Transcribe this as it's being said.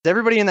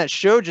everybody in that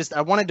show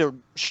I wanted to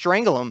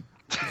strangle them.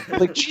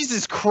 Like,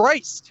 Jesus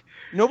Christ.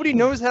 Nobody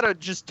knows how to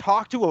just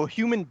talk to a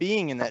human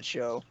being in that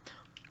show.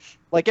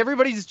 Like,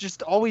 everybody's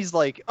just always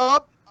like,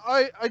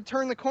 I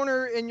turn the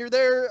corner and you're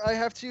there. I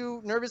have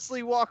to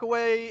nervously walk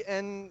away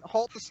and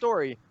halt the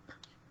story.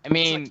 I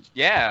mean,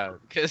 yeah,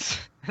 because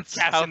that's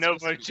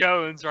Casanova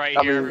Jones right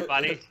here,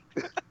 everybody.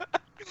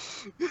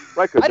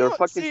 Riker, they're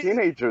fucking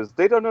teenagers.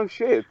 They don't know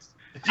shit.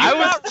 I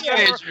was a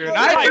teenager, and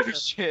I knew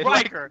shit.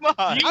 Riker, Come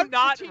on. do you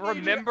not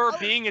remember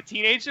being a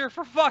teenager?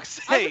 For fuck's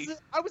sake!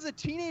 I was a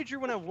teenager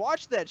when I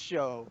watched that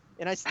show,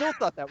 and I still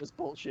thought that was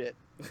bullshit.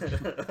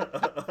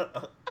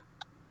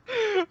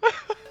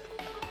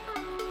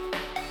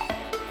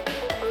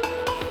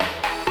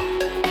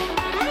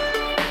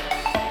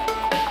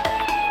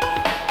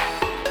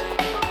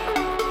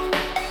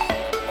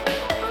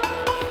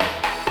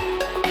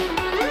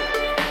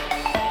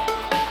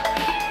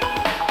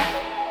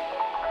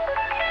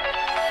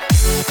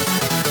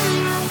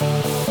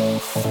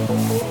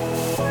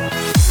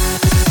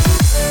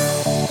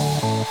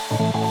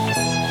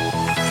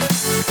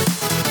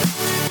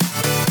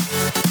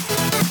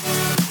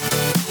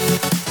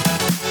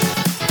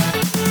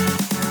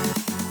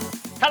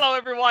 Hello,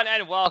 everyone,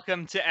 and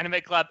welcome to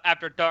Anime Club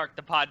After Dark,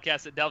 the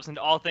podcast that delves into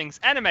all things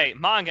anime,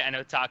 manga, and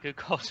otaku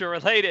culture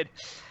related.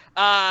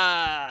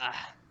 God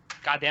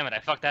damn it, I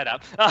fucked that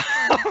up.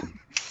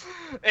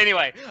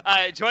 Anyway,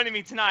 joining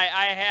me tonight,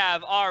 I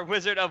have our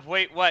Wizard of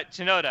Wait What,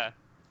 Shinoda.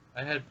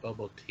 I had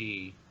bubble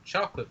tea,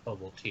 chocolate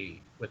bubble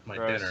tea, with my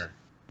Gross. dinner.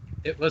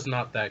 It was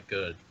not that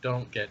good.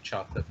 Don't get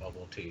chocolate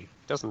bubble tea.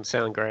 Doesn't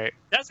sound great.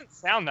 Doesn't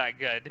sound that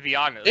good, to be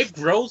honest. It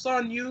grows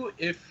on you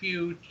if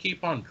you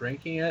keep on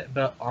drinking it,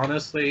 but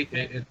honestly,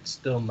 it's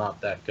still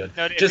not that good.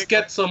 No, Just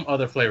get some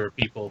other flavor,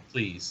 people,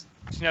 please.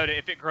 Shinoda,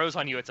 if it grows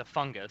on you, it's a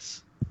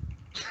fungus.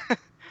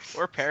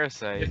 Or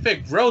Parasite. If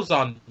it grows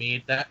on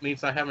me, that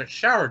means I haven't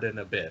showered in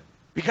a bit.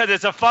 Because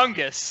it's a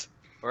fungus.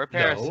 Or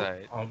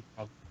Parasite. No.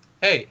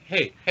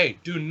 Hey,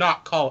 do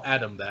not call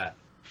Adam that.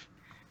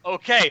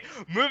 Okay,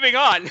 moving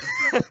on.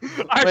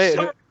 Our Wait.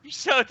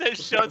 Shota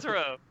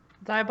Shotaro.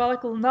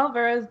 Diabolical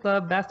Lover is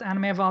the best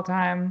anime of all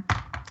time.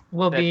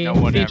 Will That be no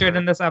one featured ever-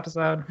 in this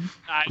episode.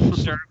 I'm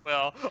sure it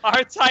will.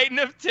 Our Titan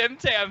of Tim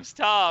Tams,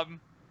 Tom.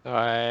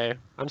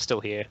 I'm still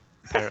here,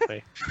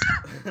 apparently.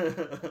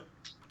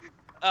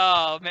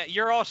 Oh man,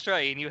 you're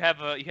Australian. You have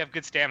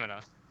good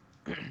stamina.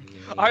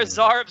 Our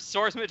Czar of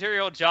source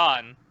material,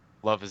 John.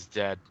 Love is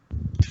dead.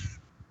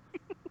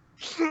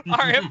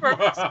 Our Emperor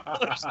of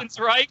Explosions,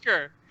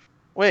 Riker.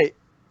 Wait,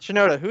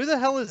 Shinoda, who the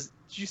hell is...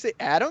 Did you say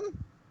Adam?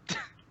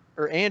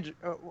 Or Andrew?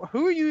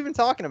 Who are you even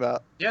talking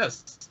about?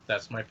 Yes,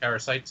 that's my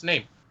parasite's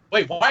name.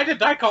 Wait, why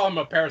did I call him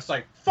a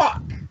parasite?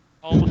 Fuck!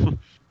 Oh,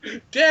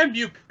 Damn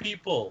you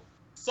people!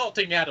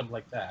 Insulting Adam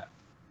like that.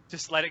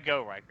 just let it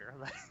go, Riker.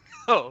 Let it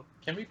go.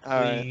 Can we All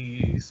right.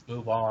 please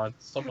move on?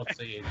 Someone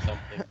say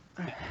something.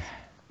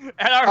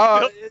 And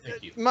our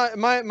Thank you.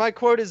 My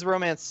quote is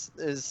romance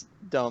is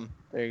dumb.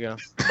 There you go.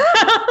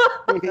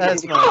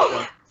 That's my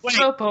quote.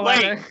 So wait,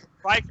 poetic.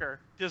 Riker.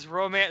 Does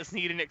romance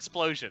need an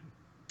explosion?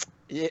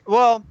 Yeah,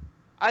 well,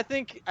 I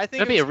think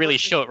That'd be a really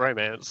short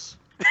romance.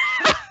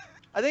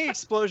 I think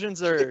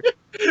explosions are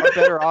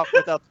better off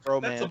without the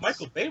romance. That's a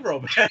Michael Bay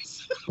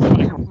romance.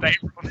 Bay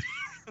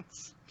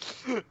romance.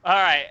 All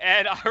right,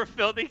 and our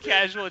filthy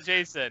casual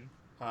Jason.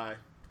 Hi.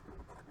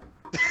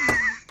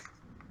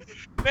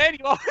 Man,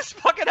 you always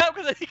fuck it up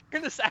because I think you're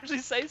gonna actually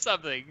say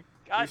something.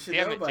 God You should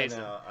damn know it, by Jason.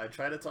 now. I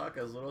try to talk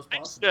as little as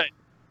possible.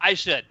 I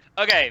should.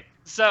 Okay,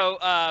 so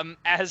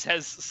as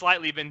has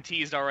slightly been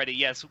teased already,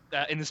 yes,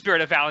 in the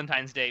spirit of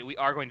Valentine's Day, we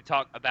are going to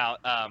talk about.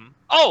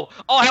 Oh,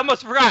 I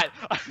almost forgot.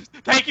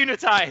 Thank you,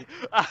 Natai.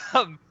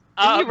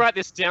 Didn't you write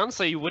this down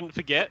so you wouldn't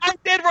forget? I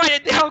did write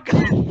it down.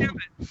 God damn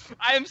it!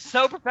 I am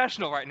so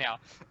professional right now.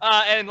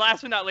 And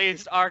last but not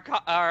least,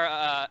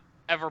 our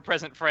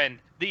ever-present friend,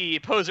 the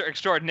poser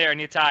extraordinaire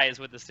Natai, is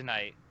with us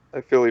tonight. I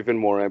feel even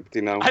more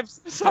empty now. I'm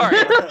so sorry.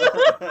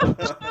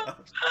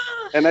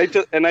 And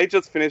I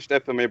just finished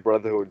FMA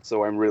Brotherhood,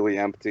 so I'm really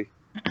empty.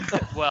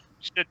 Well,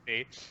 should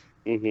be.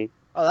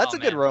 Oh, that's Oh, a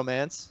good man.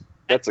 romance.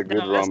 That's a good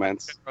No, that's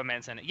romance. good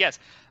romance in it. Yes,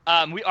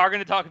 we are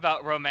going to talk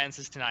about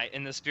romances tonight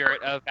in the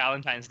spirit of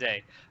Valentine's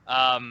Day.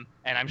 And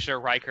I'm sure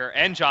Riker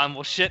and John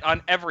will shit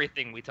on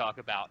everything we talk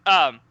about. What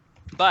I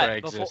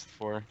But before, exist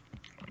for.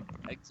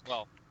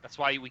 well, that's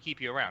why we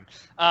keep you around.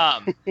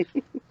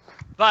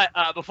 But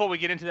before we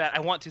get into that, I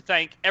want to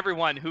thank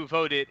everyone who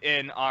voted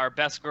in our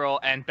Best Girl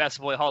and Best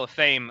Boy Hall of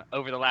Fame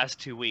over the last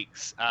 2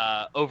 weeks.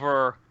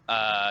 Over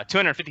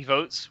 250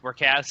 votes were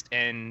cast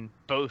in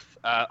both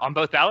on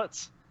both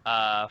ballots.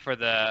 For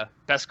the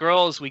Best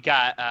Girls, we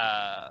got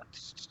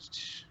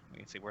let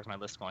me see, where's my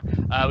list going?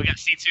 We got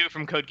C2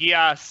 from Code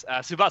Geass,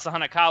 Tsubasa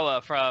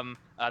Hanakawa from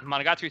the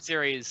Monogatari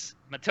series,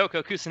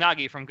 Matoko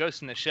Kusanagi from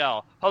Ghost in the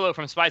Shell, Holo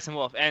from Spice and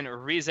Wolf, and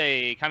Rize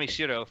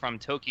Kamishiro from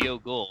Tokyo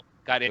Ghoul.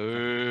 Got it.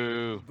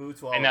 Ooh.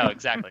 Boots I know,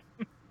 exactly.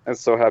 I'm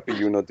so happy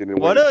Yuno didn't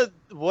What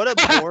win.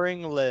 a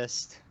boring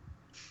list.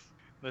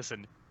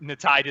 Listen,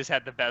 Natai just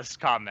had the best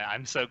comment.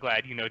 I'm so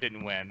glad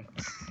didn't win.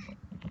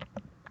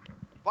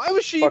 Why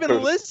was she even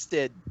Fuckers.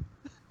 listed?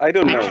 I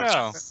don't I know. don't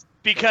know.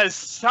 Because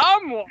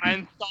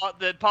someone thought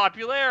that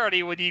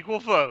popularity would equal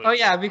votes. Oh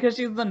yeah, because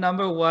she's the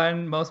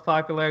 #1 most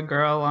popular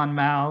girl on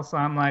Mal, so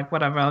I'm like,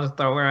 whatever, I'll just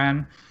throw her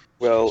in.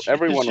 Well,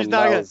 everyone She's on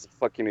not now gonna- is a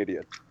fucking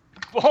idiot.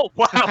 Whoa!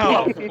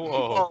 Wow!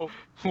 Whoa.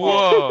 Whoa!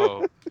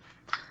 Whoa.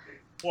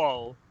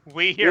 Whoa!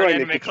 We You here at ain't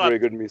Anime Nikki Club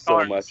triggered me so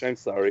stars. much. I'm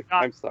sorry.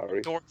 Not I'm sorry.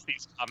 endorse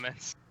these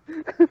comments.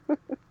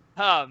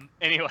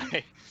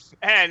 Anyway,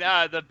 and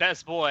the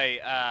best boy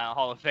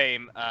Hall of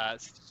Fame.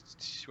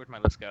 Where'd my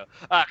list go?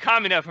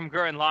 Kamina from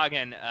Gurren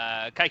Lagann,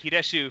 Kaiki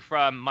Deshu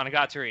from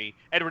Monogatari,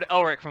 Edward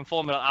Elric from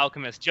Full Metal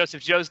Alchemist,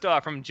 Joseph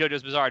Joestar from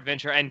JoJo's Bizarre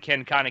Adventure, and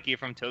Ken Kaneki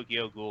from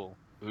Tokyo Ghoul.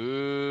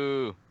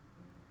 Ooh.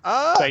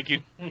 Thank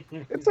you.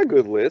 It's a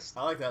good list.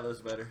 I like that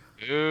list better.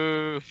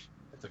 Ooh.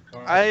 It's a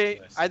garbage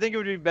list. I think it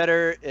would be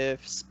better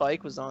if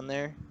Spike was on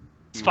there.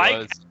 He Spike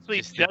was, actually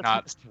just just did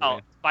not missed win.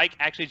 out. Spike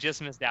actually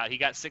just missed out. He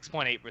got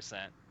 6.8%.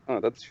 Oh,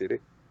 that's shitty.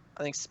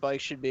 I think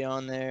Spike should be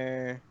on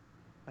there.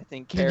 I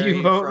think Did you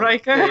Carrie vote, from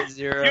Riker? Grade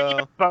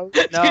Zero. No,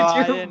 Did I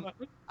you didn't.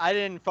 I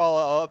didn't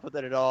follow up with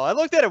it at all. I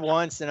looked at it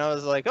once and I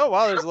was like, oh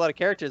wow, there's a lot of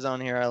characters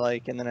on here I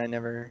like, and then I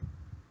never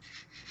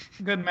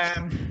Good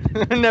man.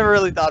 never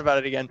really thought about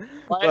it again.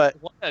 But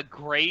What a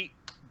great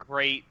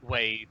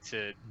way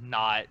to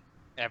not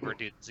ever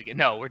do this again.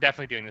 No, we're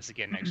definitely doing this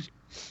again next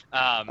year.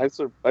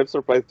 I'm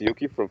surprised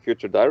Yuki from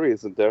Future Diary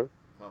isn't there.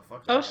 Well,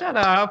 fuck Oh, that. shut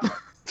up.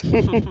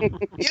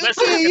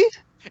 Yuki,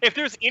 If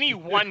there's any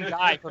one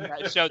guy from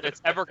that show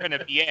that's ever going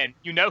to be in,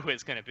 you know who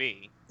it's going to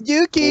be.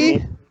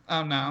 Yuki.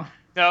 Oh no.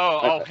 No,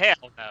 oh hell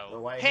The no.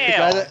 white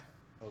Hell, hair.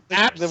 The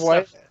absolutely.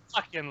 white.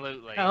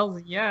 Fucking-lutely.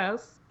 Hells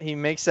yes. He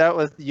makes out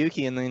with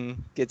Yuki and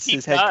then gets He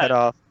his head cut does.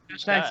 off.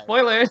 Hashtag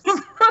spoilers.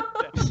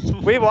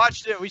 We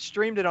watched it. We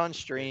streamed it on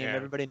stream. Yeah.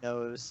 Everybody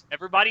knows.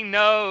 Everybody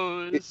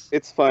knows.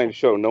 It's fine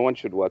show. No one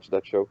should watch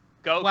that show.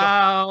 Go.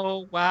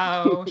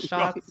 Wow.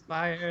 Shots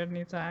fired,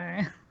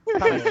 Nitai.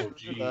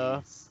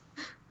 Uh,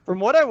 From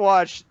what I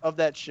watched of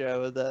that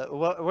show,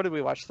 what did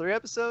we watch? 3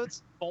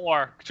 episodes?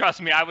 4.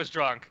 Trust me, I was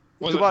drunk.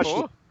 Was we it watched.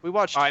 4? We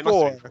watched Oh, it must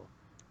 4, have been 4.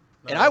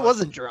 and I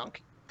wasn't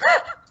drunk.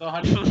 So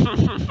how do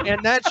you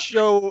And that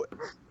show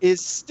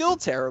is still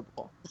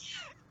terrible.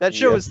 That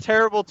show Yeah. is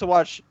terrible to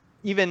watch,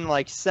 even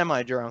like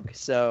semi-drunk.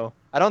 So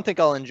I don't think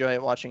I'll enjoy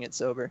it watching it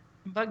sober.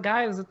 But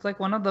guys, it's like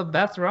one of the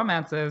best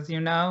romances, you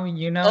know? Oh my,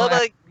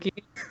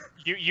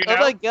 You oh know?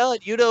 my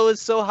god, Yudo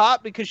is so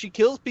hot because she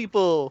kills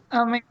people.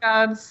 Oh my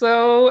god,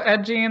 so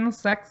edgy and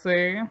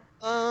sexy.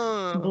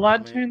 Oh.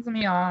 Blood man. turns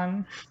me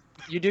on.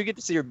 You do get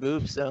to see her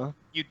boobs, so.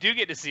 You do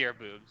get to see her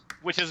boobs,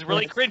 which is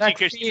really With cringy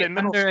because she's sexy in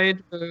middle school.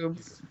 underage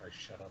boobs. Alright,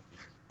 shut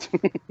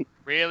up.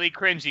 Really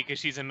cringy because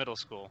she's in middle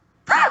school.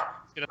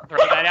 Just gonna throw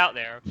that out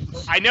there.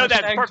 I know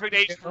that's Hashtag perfect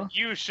age for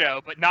you,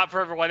 show, but not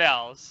for everyone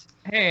else.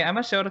 Hey, I'm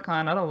a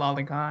Shotokan, not a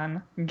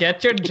lolicon.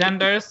 Get your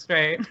gender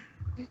straight.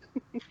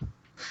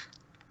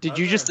 Did I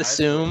you was just in high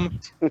school.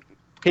 assume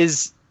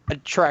his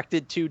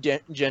attracted to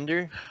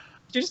gender?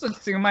 Did you just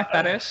assume my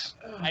fetish?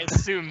 I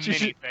assume She many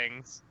should-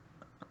 things.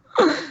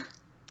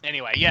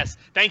 Anyway, yes,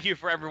 thank you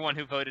for everyone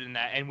who voted in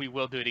that, and we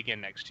will do it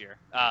again next year.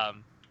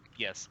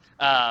 Yes.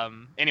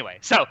 Anyway,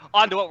 so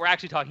on to what we're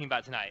actually talking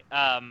about tonight.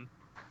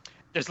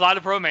 There's a lot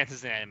of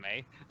romances in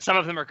anime. Some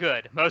of them are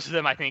good. Most of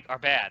them, I think, are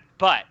bad.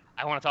 But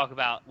I want to talk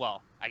about,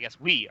 well, I guess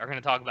we are going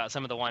to talk about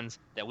some of the ones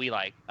that we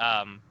like.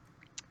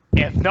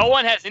 If no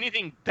one has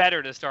anything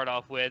better to start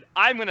off with,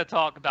 I'm going to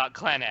talk about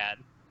Clannad.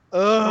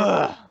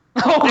 Ugh.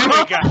 There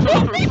we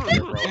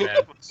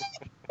go.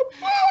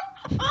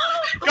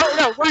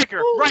 No,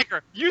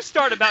 Riker, you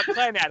start about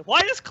Clannad.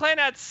 Why does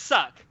Clannad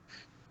suck?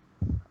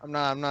 I'm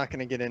not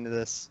gonna get into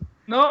this.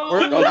 No!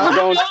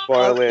 Don't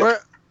spoil it. We're-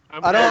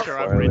 I'm I pretty don't- sure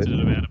I've rated it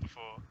about it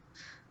before.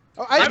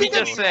 oh, I Let me think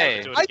just I'm-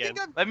 say. Do it I again. think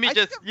I'm- Let me I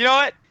just, think you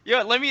know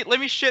what? Let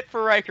me shit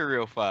for Riker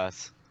real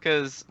fast,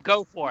 cause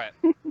Go for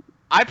it.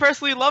 I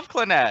personally love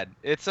Clannad.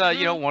 It's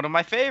one of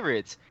my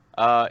favorites.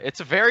 It's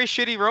a very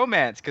shitty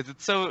romance because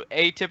it's so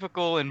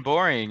atypical and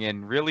boring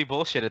and really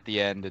bullshit at the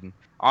end. And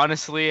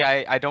honestly,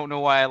 I don't know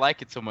why I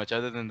like it so much,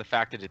 other than the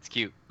fact that it's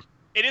cute.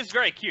 It is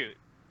very cute.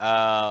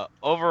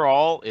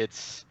 Overall,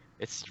 it's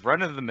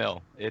run of the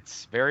mill.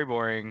 It's very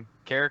boring.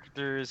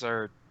 Characters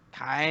are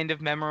kind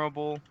of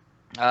memorable.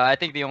 I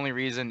think the only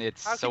reason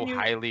it's How so can you-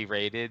 highly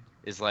rated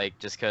is like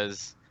just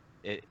because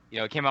it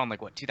came out in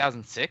like what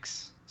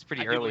 2006. It's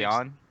pretty I do early believe so.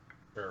 on.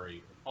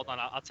 Very. Hold on,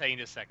 I'll tell you in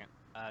just a second.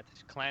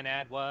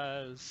 Clannad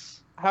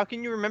was How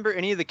can you remember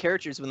any of the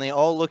characters when they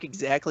all look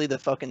exactly the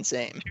fucking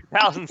same?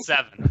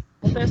 2007.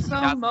 They're so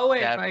That's moe,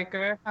 sad.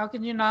 Riker. How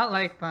can you not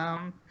like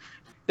them?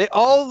 They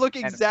all look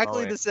Kind of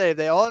exactly moe. the same.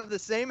 They all have the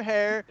same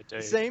hair, They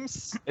the do. same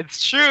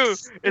It's true.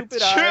 stupid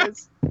It's true.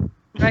 eyes.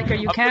 Riker,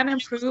 you I'm can looking at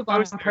this improve on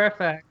poster.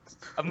 perfect.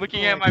 I'm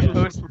looking at my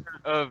poster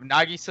of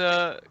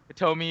Nagisa,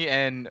 Hitomi,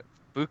 and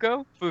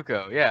Fuko.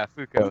 Fuko.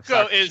 Fuko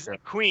Sakura. is the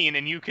queen,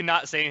 and you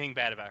cannot say anything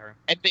bad about her.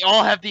 And they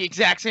all have the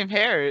exact same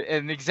hair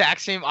and the exact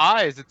same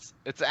eyes.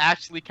 It's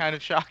actually kind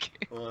of shocking.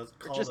 Well, it's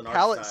They're called just an art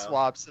palette style.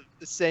 swaps of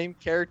the same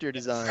character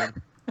design.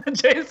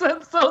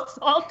 Jason's so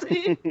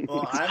salty.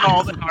 Well, It's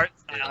called an art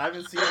style. I've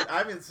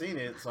haven't seen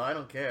it, so I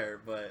don't care.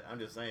 But I'm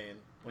just saying,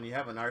 when you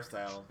have an art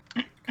style,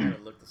 it kind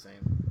of look the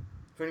same.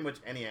 Pretty much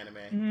any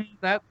anime.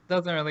 That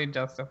doesn't really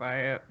justify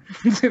it,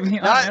 to be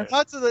honest.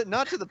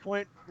 Not to the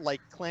point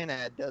like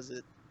Clanad does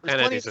it. There's Clannad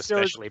plenty is of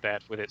shows- especially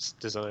bad with its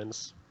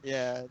designs.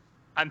 Yeah.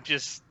 I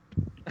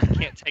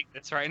can't take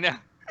this right now.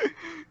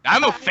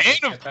 I'm a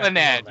fan of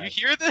Clanad. You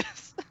hear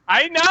this?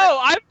 I know.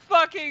 I'm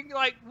fucking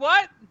like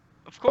what?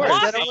 Of course.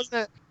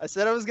 I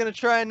said I was gonna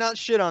try and not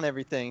shit on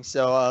everything.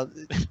 So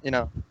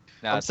No,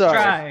 I'm sorry.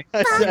 Try.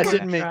 I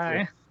didn't mean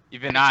Try. to.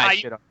 even I Natai,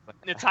 shit on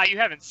Clanad. Natai, you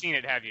haven't seen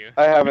it, have you?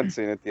 I haven't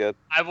seen it yet.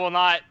 I will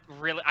not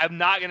really. I'm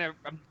gonna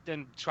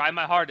try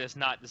my hardest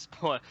not to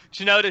spoil.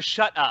 Shinoda,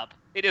 shut up.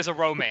 It is a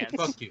romance.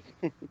 Fuck you.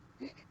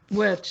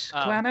 Which,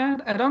 Um,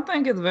 Clannad? I don't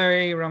think it's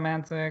very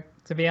romantic,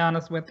 to be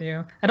honest with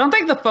you. I don't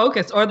think the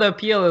focus or the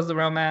appeal is the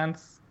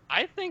romance.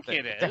 I think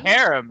it is. The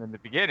harem in the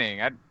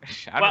beginning. I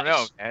don't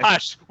know, man.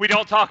 Hush. We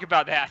don't talk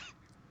about that.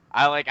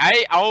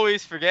 I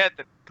always forget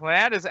that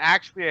Clanad is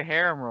actually a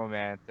harem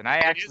romance, and I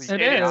actually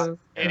It It is. is. It's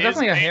It is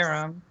definitely a based-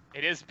 harem.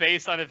 It is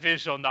based on a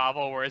visual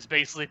novel where it's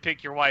basically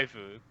pick your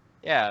waifu.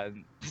 yeah,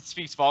 it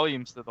speaks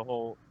volumes to the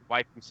whole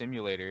waifu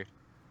simulator.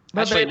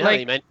 But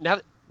Actually, they,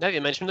 now that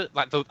you mentioned it,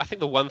 I think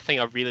the one thing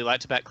I really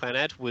liked about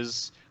Clanad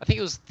was, I think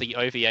it was the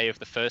OVA of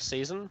the first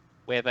season,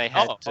 where they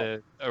had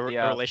a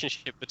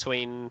relationship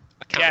between,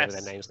 I can't remember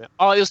their names now.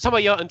 Oh, it was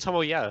Tomoya and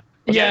Tomoya.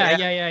 yeah.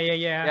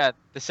 Yeah,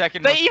 the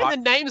second. They most even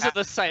popular- the names are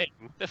the same.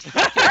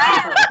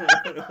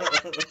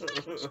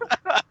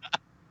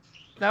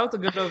 That was a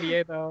good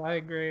OVA, though. I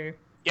agree.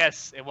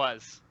 Yes, it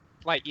was.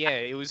 Like, yeah,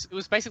 it was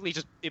basically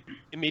just it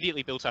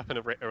immediately built up in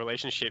a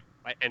relationship,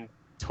 like, and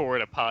tore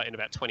it apart in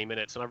about 20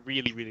 minutes, and I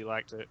really, really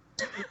liked it.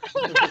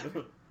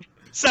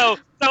 So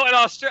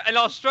an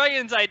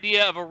Australian's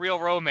idea of a real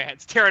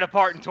romance, tear it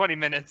apart in 20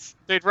 minutes.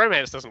 Dude,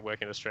 romance doesn't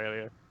work in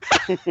Australia.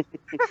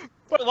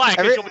 But why?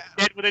 Because you'll be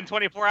dead within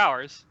 24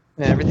 hours.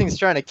 Yeah, everything's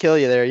trying to kill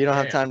you there. You don't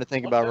have Yeah. time to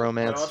think What about the- They're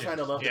romance. all trying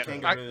to love Yeah, the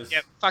fuck, kangaroos. yeah,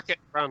 fuck it,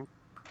 run.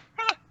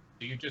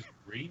 Do you just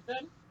read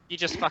them? You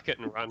just fuck it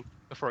and run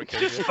before it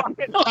kills Just you.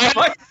 fucking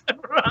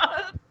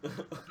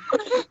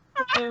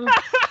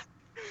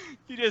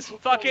You just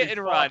fuck it and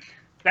run.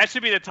 That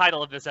should be the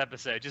title of this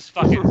episode. Just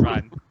fuck it and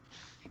run.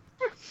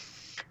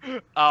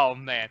 Oh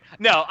man,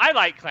 no, I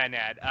like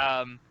Clanad.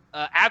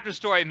 After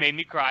Story made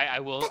me cry. I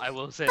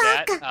will say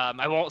that.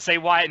 I won't say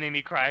why it made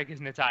me cry because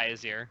Natai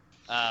is here.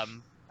 I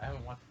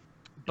haven't watched.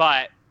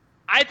 But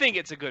I think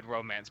it's a good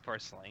romance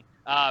personally.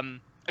 I've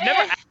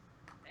never.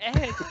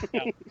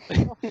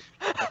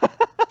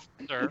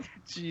 Sir.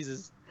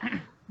 Jesus.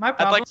 My I'd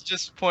problem. like to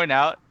just point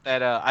out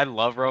that I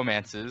love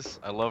romances.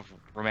 I love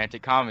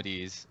romantic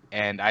comedies,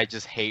 and I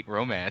just hate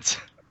romance.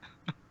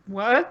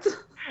 What?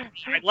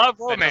 I love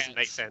That romance. doesn't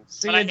make sense.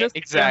 So But I you're just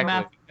exactly.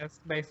 a masochist,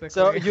 basically.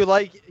 So you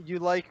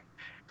like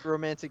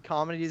romantic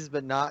comedies,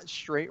 but not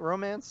straight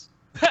romance?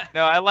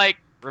 No, I like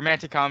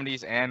romantic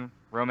comedies and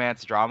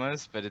romance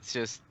dramas, but it's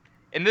just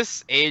in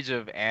this age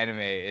of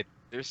anime,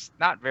 there's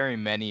not very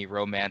many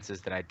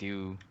romances that I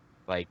do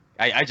like.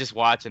 I just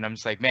watch and I'm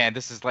just like, man,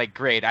 this is like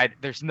great.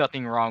 There's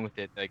nothing wrong with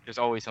it. Like, there's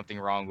always something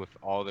wrong with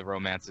all the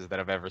romances that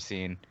I've ever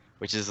seen,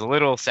 which is a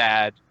little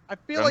sad. I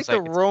feel Sounds like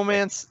like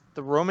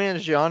the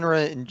romance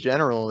genre in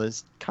general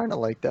is kind of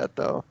like that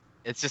though.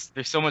 It's just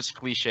there's so much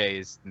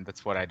cliches, and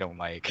that's what I don't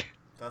like.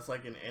 That's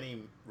like in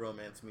any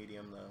romance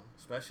medium, though,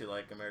 especially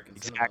like American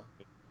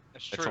Exactly.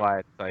 That's That's true. why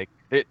it's like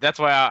that's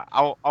why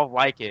I'll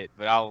like it,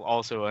 but I'll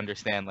also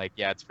understand like,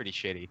 yeah, it's pretty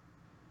shitty.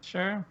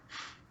 Sure.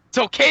 It's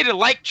okay to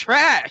like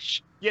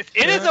trash. Yes,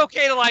 it is Sure.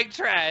 okay to like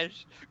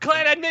trash.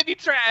 Clanad may be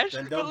trash,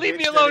 Then but don't leave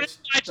me bitch alone that in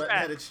my it's, that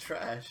trash. it's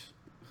trash.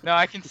 No,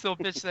 I can still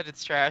bitch that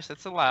it's trash.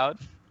 That's allowed.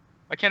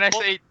 Why can't I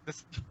Well- say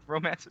this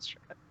romance is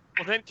trash?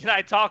 Well, then can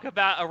I talk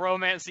about a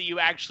romance that you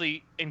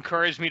actually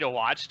encouraged me to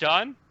watch,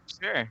 Don?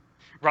 Sure.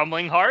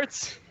 Rumbling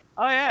Hearts?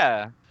 Oh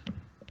yeah.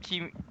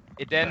 Eden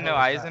What no the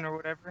hell is Aizen that? or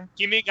whatever.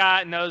 Kimi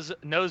ga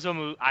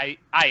Nozomu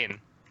Ayin.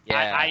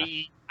 Yeah.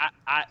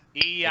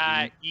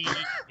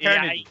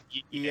 Eternity.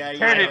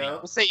 E-I-E-I-O.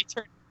 We'll say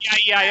eternity.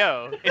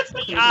 E-I-E-I-O. It's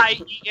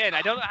E-I-E-N.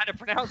 I don't know how to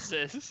pronounce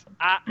this.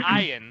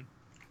 Ayin.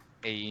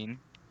 Ain.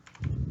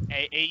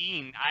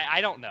 Ayin.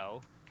 I don't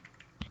know.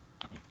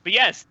 But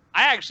yes,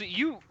 I actually,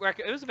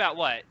 it was about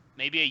what?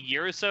 Maybe a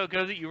year or so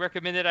ago that you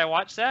recommended I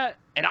watch that?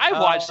 And I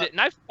watched it and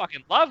I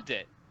fucking loved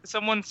it.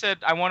 Someone said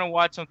I want to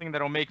watch something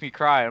that'll make me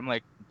cry. I'm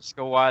like, just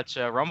go watch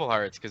Rumble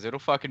Hearts because it'll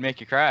fucking make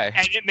you cry.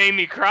 And it made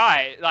me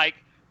cry. Like,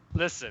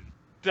 listen,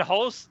 the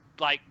whole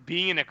like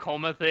being in a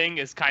coma thing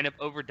is kind of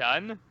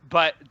overdone,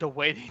 but the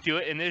way they do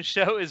it in this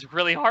show is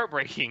really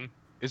heartbreaking.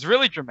 It's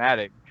really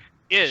dramatic.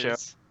 Is. Sure.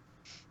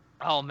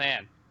 Oh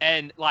man.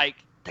 And like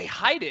they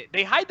hide it.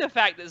 They hide the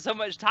fact that so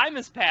much time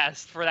has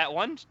passed for that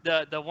one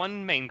the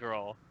one main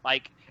girl.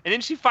 Like, and then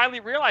she finally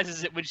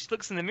realizes it when she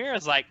looks in the mirror.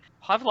 Is like,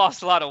 oh, I've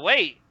lost a lot of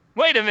weight.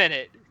 Wait a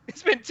minute.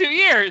 It's been 2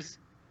 years.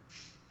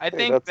 I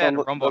think that that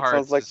sounds- Rumble that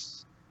sounds Hearts. like-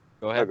 Is...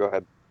 Go Oh, ahead. go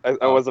ahead.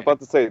 I was about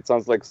to say it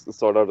sounds like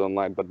Sword Art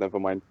Online, but never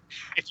mind.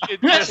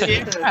 That's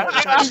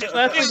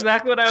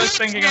exactly what I was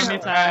thinking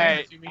anytime.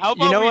 Alright, how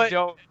about You know we what?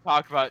 don't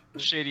talk about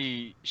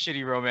shitty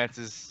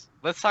romances?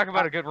 Let's talk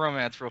about a good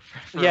romance real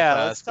Yeah,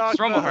 fast. let's talk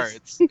Strumble about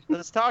Hearts.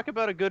 Let's talk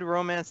about a good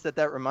romance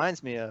that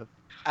reminds me of.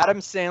 Adam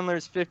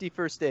Sandler's 50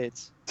 First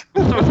Dates.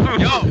 Yo!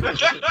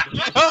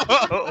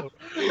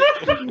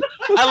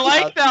 I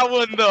like that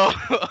one though.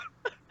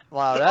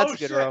 Wow, that's Oh, a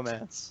good shit.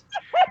 romance.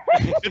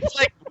 It's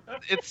like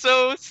it's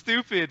so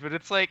stupid, but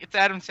it's like it's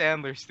Adam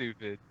Sandler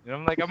stupid. And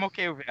I'm like, I'm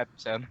okay with Adam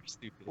Sandler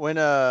stupid. When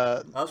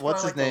That was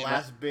what's probably his like name? the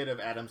last bit of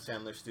Adam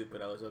Sandler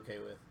stupid I was okay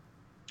with.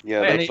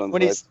 Yeah, When, that he, sounds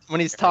when right.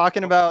 he's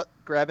talking about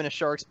grabbing a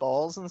shark's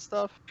balls and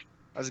stuff.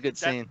 That was a good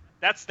scene.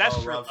 That's Oh,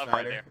 true Rob love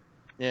right Schneider.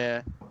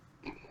 there.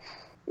 Yeah.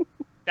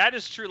 That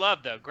is true love,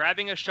 though.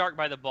 Grabbing a shark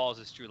by the balls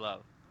is true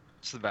love.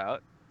 Just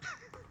about.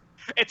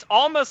 It's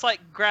almost like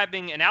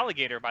grabbing an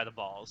alligator by the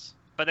balls,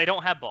 but they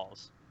don't have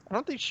balls. I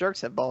don't think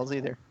sharks have balls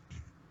either.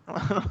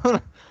 I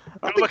don't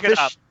think Look it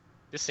up.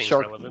 This seems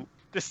Shark. relevant.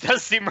 This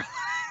does seem.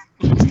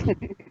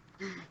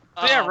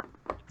 So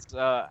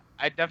yeah,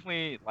 I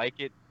definitely like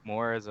it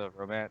more as a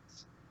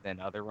romance than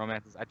other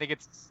romances. I think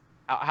it's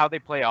how they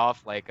play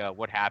off like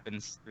what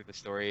happens through the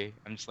story.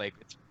 I'm just like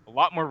it's a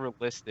lot more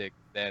realistic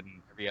than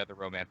every other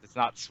romance. It's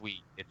not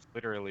sweet. It's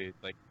literally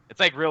like it's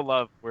like real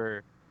love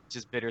where it's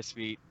just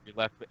bittersweet. You're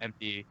left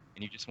empty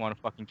and you just want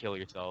to fucking kill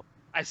yourself.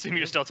 I assume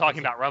you're still talking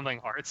about Rumbling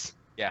Hearts.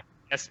 Yeah.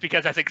 Yes,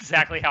 because that's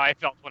exactly how I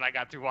felt when I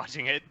got through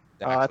watching it.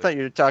 I thought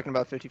you were talking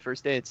about 50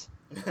 First Dates.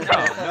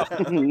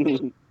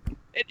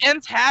 It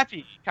ends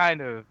happy,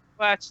 kind of.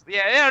 Well, actually,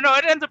 no,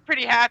 it ends up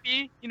pretty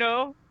happy, you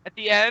know, at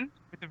the end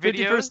with the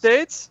 50 videos. First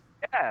Dates?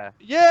 Yeah.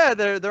 Yeah,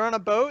 they're on a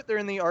boat. They're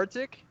in the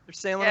Arctic. They're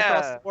sailing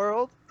across Yeah. the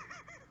world.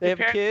 They have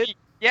a Apparently- kid.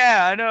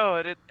 Yeah, I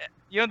know.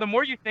 You know, the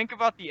more you think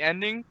about the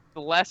ending,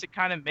 the less it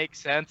kind of makes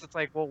sense. It's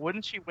like, well,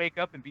 wouldn't she wake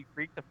up and be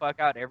freaked the fuck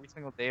out every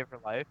single day of her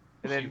life?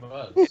 And She then,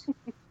 was.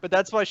 But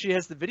that's why she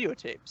has the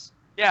videotapes.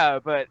 yeah,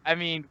 but I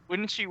mean,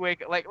 wouldn't she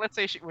wake like, let's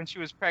say when she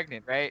was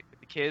pregnant, right, with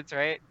the kids,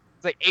 right?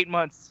 It's like 8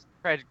 months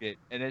pregnant,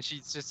 and then she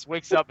just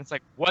wakes up and it's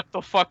like, what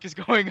the fuck is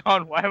going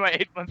on? Why am I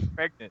 8 months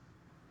pregnant?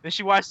 Then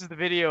she watches the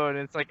video and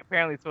it's like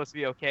apparently it's supposed to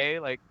be okay.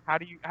 Like, how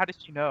did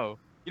she know?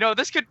 You know,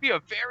 this could be a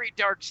very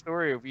dark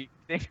story if we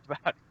think about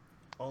it.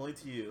 Only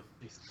to you.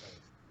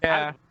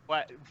 Yeah.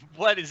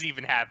 What is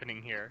even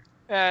happening here?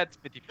 Yeah, it's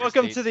 50 First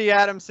Welcome Dates. to the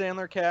Adam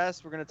Sandler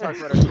cast. We're going to talk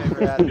about our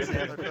favorite Adam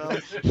Sandler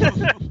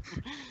films.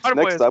 Waterboy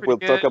Next is up, we'll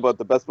pretty talk about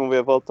the best movie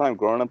of all time,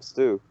 Grown Ups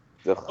 2.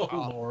 Ugh.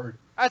 Oh lord.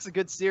 That's a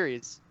good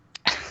series.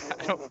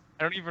 I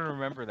don't even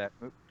remember that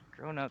movie.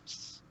 Grown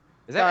Ups.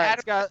 Is that Alright, Adam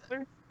it's got-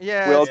 Sandler?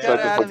 Yeah, We all it's got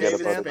tried to Adam forget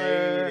David about it.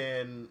 Sandler.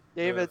 Spade and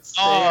David the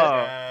Spade.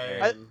 guy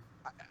Oh, and-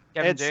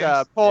 Kevin It's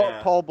James? Paul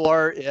Yeah. Paul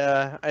Blart.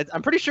 Yeah,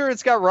 I'm pretty sure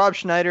it's got Rob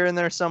Schneider in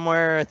there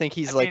somewhere. I think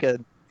he's I like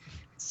mean,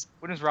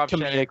 When is Rob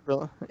comedic.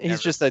 Schneider? He's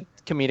Never. just a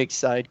comedic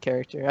side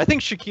character. I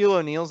think Shaquille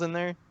O'Neal's in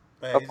there.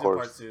 Yeah, Of he's in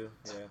course. part 2.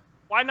 Yeah.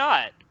 Why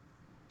not?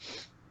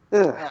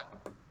 Ugh.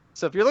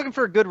 So if you're looking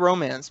for a good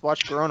romance,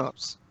 watch Grown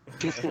Ups.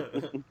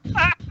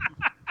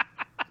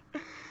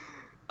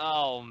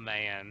 Oh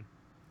man.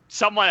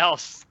 Someone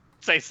else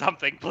say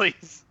something,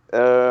 please.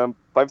 5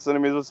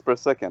 centimeters per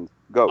second.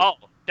 Go. Oh,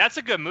 that's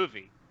a good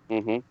movie.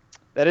 Mm-hmm.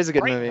 That is a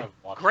good Great. movie.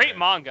 Great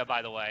manga,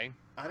 by the way.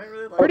 I didn't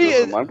really like Pretty-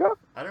 the manga?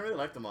 I didn't really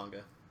like the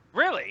manga.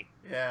 Really?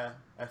 Yeah,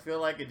 I feel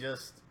like it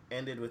just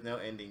ended with no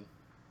ending.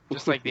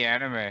 Just like the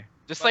anime.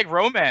 Just like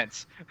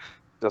romance.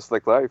 Just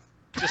like life.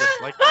 Just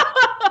like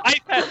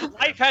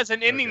Life has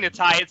an ending to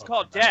tie. It's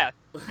called death.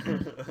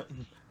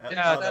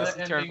 Yeah, Oh, that's that-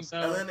 the term.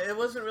 and then it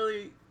wasn't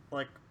really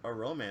like a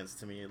romance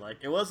to me. Like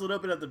it was a little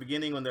bit at the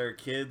beginning when they were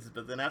kids,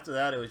 but then after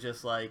that it was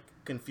just like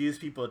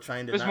confused people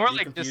trying to It was not more be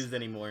like just- confused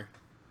anymore.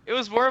 It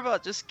was more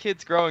about just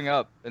kids growing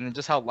up and then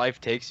just how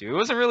life takes you. It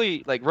wasn't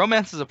really like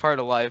romance is a part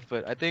of life,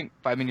 but I think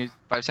 5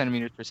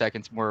 centimeters per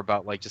second is more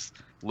about like just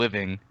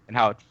living and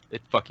how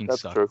it fucking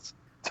That's sucks.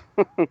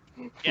 true.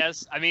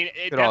 Yes, I mean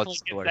it Could all definitely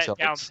just gets kill that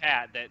down ourselves.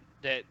 pat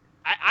that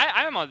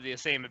I am of the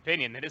same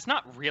opinion that it's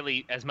not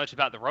really as much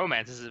about the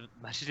romance as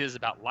much as it is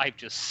about life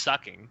just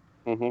sucking.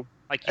 Mm-hmm.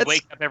 Like you That's-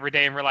 wake up every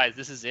day and realize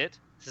this is it.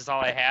 This is all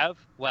I have.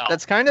 Well,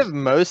 That's kind of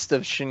most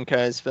of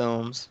Shinkai's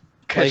films.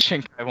 Because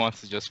Shinkai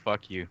wants to just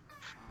fuck you.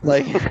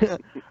 Like,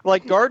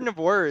 like Garden of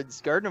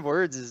Words. Garden of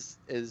Words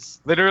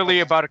is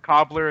Literally about a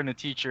cobbler and a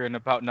teacher and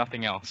about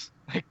nothing else.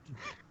 Like,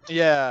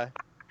 yeah.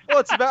 Well,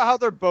 it's about how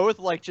they're both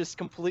like just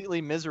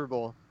completely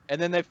miserable, and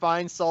then they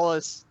find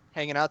solace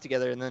hanging out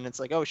together, and then it's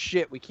like, oh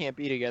shit, we can't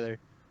be together.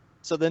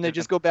 So then they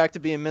just go back to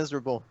being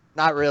miserable.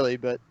 Not really,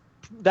 but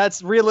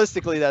that's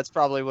realistically that's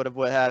probably what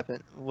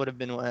happened. Would have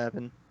been what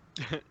happened.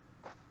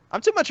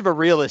 I'm too much of a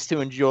realist to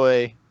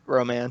enjoy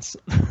romance.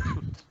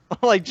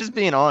 Like just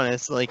being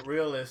honest, like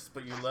Realist,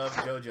 but you love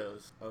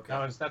JoJo's. Okay.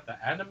 Now is that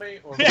the anime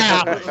or?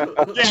 Yeah.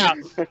 Yeah.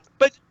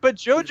 but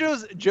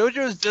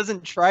JoJo's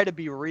doesn't try to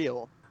be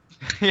real.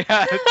 yeah,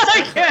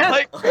 it's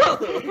like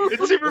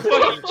it's super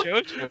fucking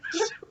JoJo.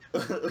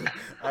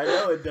 I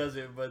know it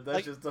doesn't, but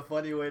that's just a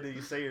funny way that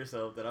you say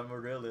yourself that I'm a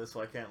realist,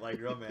 so I can't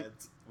like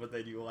romance. But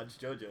then you watch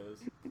JoJo's.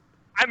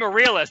 I'm a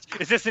realist.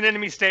 Is this an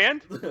enemy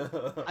stand?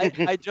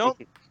 I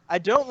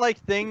don't like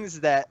things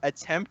that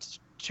attempt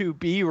to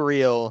be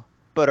real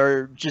but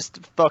are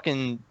just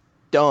fucking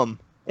dumb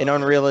and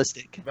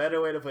unrealistic.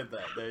 Better way to put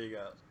that. There you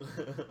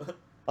go.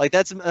 Like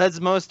that's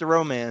most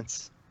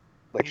romance.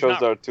 Like shows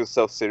that are too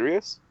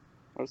self-serious,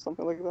 or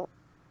something like that.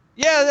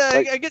 Yeah,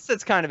 Like- I guess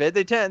that's kind of it.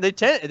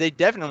 They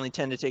definitely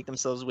tend to take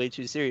themselves way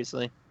too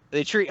seriously.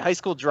 They treat high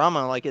school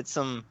drama like it's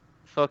some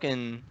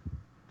fucking.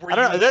 I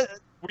don't know.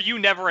 Were you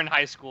never in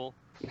high school?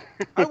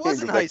 I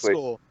was in high Exactly.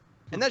 school,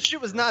 and that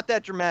shit was not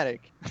that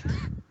dramatic.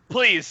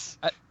 Please.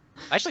 I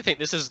actually think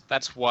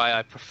that's why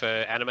I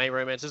prefer anime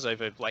romances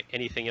over like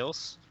anything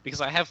else, because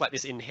I have like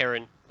this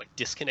inherent like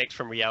disconnect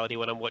from reality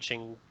when I'm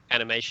watching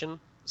animation.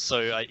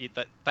 So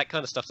that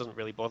kind of stuff doesn't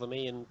really bother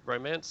me in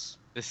romance.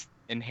 This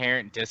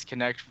inherent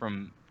disconnect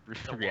from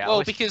reality.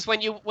 Well, because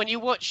when you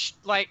watch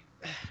like,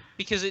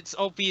 because it's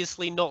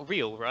obviously not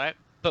real, right?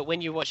 But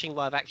when you're watching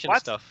live action What?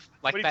 stuff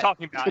like What are you that,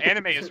 talking about?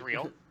 Anime is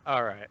real.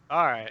 all right.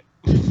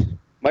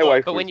 My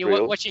wife But when is you're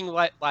real. watching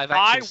live My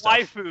action stuff,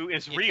 waifu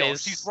is it real.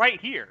 is- She's right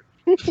here.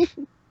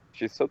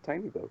 She's so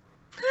tiny though.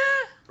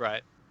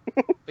 right?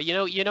 But you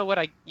know what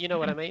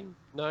I mean?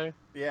 No.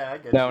 Yeah, I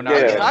get No, you. not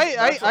really. I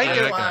That's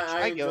get why it.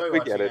 I I get enjoy We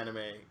watching get it. anime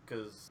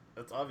because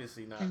it's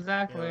obviously not.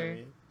 Exactly. You know what I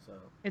mean? So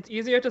It's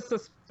easier to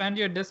suspend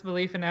your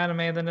disbelief in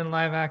anime than in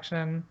live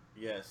action,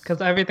 yes.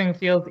 because everything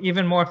feels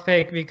even more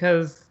fake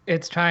because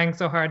it's trying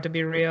so hard to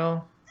be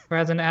real.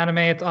 Whereas in anime,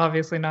 it's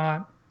obviously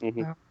not.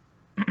 Mhm.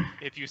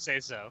 If you say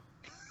so.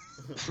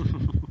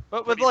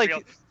 But with Pretty like real.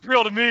 It's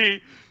real to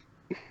me.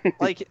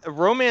 like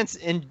romance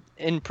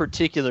in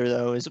particular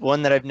though is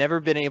one that I've never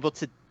been able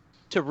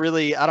to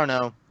really, I don't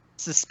know,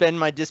 suspend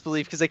my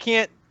disbelief, because I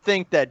can't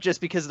think that just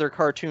because they're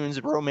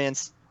cartoons,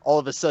 romance all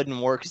of a sudden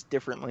works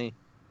differently.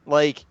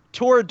 Like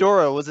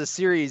Toradora was a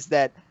series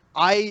that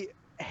I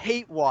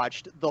hate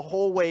watched the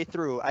whole way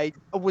through. I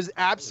was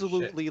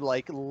absolutely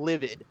like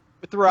livid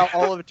throughout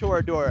all of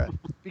Toradora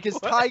because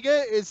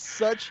Taiga is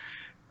such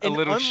A an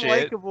little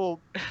shit. unlikable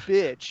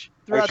bitch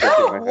throughout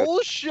shaking the my head. whole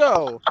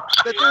show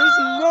that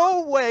there's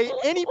no way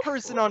any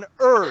person on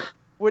earth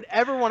would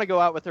ever want to go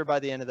out with her by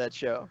the end of that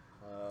show.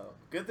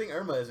 Good thing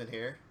Irma isn't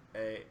here.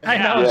 Hey. I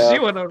know, Yeah. she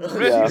would have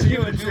Yeah. She she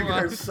would would do trigger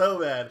her one. so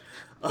bad.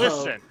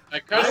 Listen. I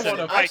kind of Listen,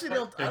 want to I actually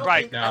don't. I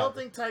Right now. don't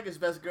think Tiger's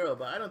best girl,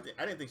 but I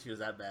didn't think she was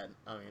that bad.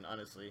 I mean,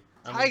 honestly.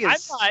 I mean,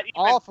 Taiga's I'm not even-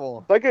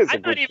 awful. Tiger is a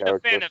I'm not good even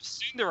character. a fan of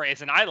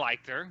Tsundere's, and I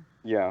liked her.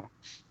 Yeah.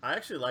 I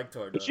actually like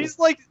Tor. though. She's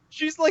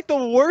like the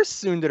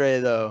worst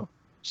tsundere though.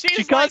 She's She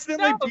like,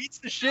 constantly no, beats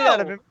the shit out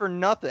of no. him for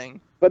nothing.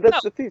 But that's No,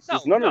 the thing.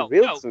 She's no, not a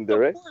real no.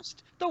 tsundere.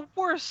 The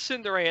worst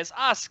Tsundere is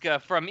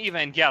Asuka from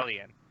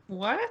Evangelion.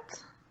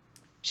 What?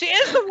 She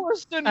is the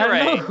worst I don't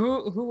know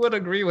Tsundere. who would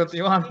agree with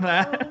you on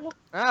that.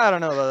 I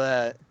don't know about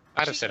that.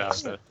 I'd have said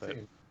Asuna. But,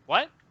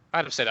 What?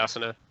 I'd have said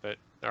Asuna, but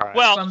all right.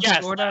 Well, From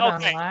yes. Sword Art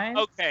Okay. Online?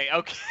 Okay.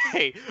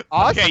 Asuna,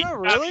 Okay, you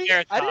got me really?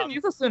 there, I Tom. didn't.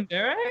 She's a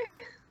tsundere?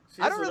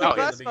 She I is don't a really little bit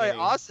at the classify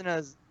beginning. Asuna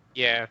as.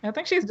 yeah. I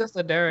think she's just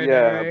a dere.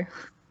 Yeah.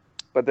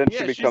 But then Yeah,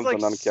 she she's becomes like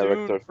a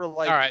non-character. soon for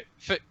like all right.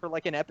 for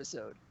like an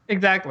episode,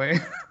 Exactly.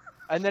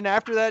 and then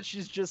after that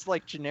she's just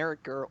like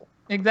generic girl.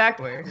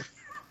 Exactly.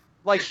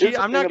 Like Here's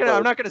the I'm thing not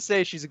about- gonna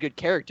say she's a good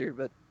character,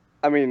 but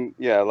I mean,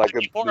 yeah, like I'd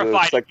be the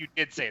horrified sec- if you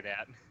did say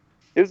that.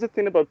 Here's the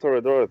thing about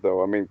Toradora,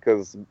 though. I mean,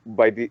 because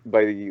by the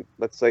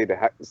let's say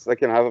the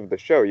second half of the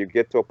show, you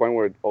get to a point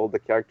where all the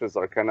characters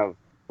are kind of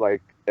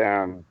like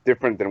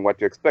different than what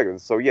you expected.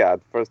 So yeah, at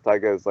first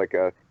Taiga is like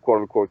a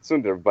quote unquote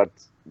tsundere, but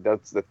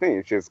that's the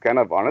thing. She's kind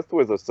of honest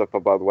with herself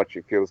about what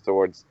she feels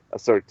towards a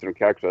certain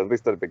character. At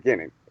least at the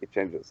beginning, it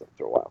changes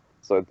after a while.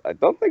 So I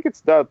don't think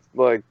it's that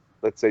like,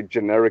 let's say,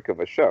 generic of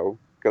a show,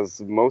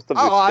 because most of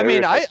the I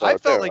mean, I stereotypes out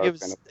felt there like are it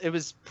was kind it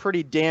was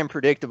pretty damn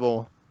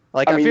predictable.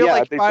 Like I I mean, feel yeah,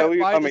 like they by tell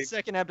you- I the mean-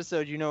 second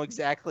episode, you know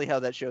exactly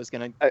how that show is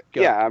gonna of,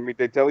 go. yeah, I mean,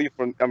 they tell you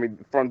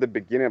from the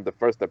beginning of the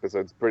first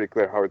episode, it's pretty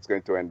clear how it's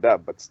going to end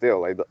up. But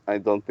still, I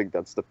don't think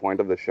that's the point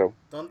of the show.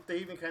 Don't they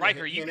even kind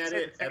Riker, of you hint at said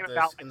it something at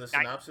about, in the like, 90%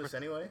 synopsis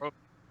anyway?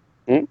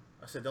 Hmm?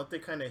 I said, don't they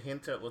kind of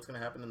hint at what's gonna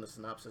happen in the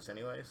synopsis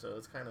anyway? So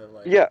it's kind of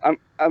like Yeah,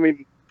 I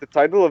mean, the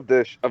title of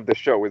the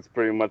show is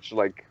pretty much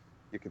like,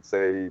 you could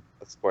say,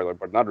 a spoiler,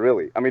 but not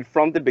really. I mean,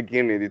 from the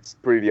beginning, it's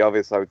pretty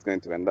obvious how it's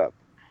going to end up.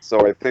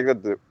 So I think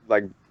that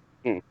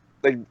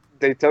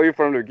they tell you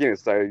from the beginning,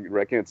 so I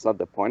reckon it's not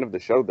the point of the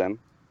show then.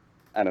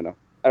 I don't know.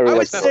 I I really would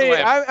like that's that. say, the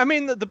way I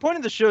mean, the point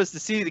of the show is to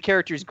see the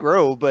characters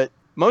grow, but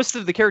most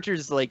of the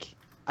characters, like,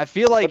 I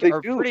feel like they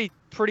are do.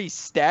 pretty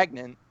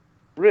stagnant.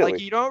 Really.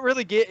 Like you don't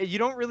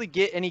really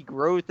get any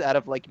growth out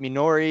of like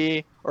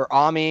Minori or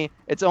Ami.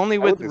 It's only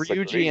would with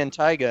disagree. Ryuji and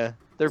Taiga.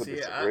 They're would See,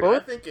 disagree. I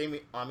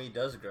think Ami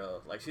does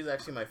grow. Like she's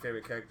actually my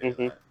favorite character. in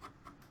Mhm. that.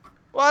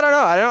 well, I don't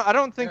know. I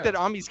don't think Yeah. that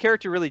Ami's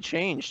character really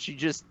changed. She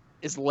just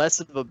is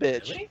less of a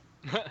bitch. Really?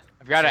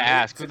 I've got to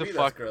ask, who the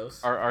fuck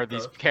gross. are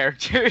these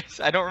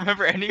characters? I don't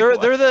remember any. They're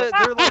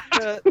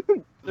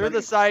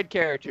the side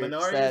characters.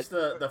 Minori that... is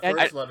the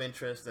first love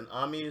interest, and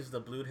Ami is the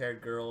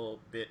blue-haired girl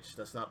bitch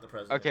that's not the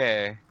president.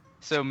 Okay,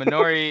 so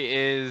Minori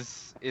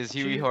is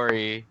Huey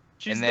Hori.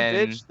 She's and the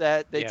then... bitch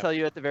that they tell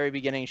you at the very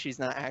beginning she's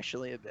not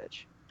actually a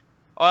bitch.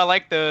 Oh, I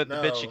like the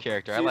bitchy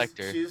character. I liked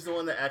her. She's the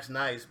one that acts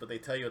nice, but they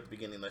tell you at the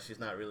beginning that she's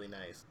not really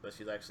nice, but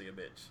she's actually a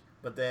bitch.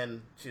 But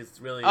then she's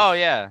really... Oh,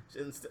 yeah.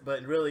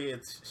 But really,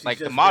 she's like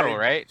just the model,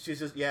 right? She's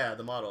just,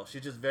 the model.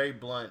 She's just very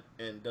blunt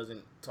and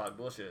doesn't talk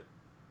bullshit.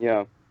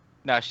 Yeah.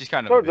 No, she's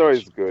kind of Toradora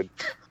is good.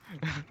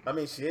 I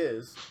mean, she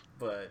is,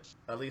 but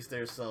at least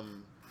there's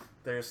some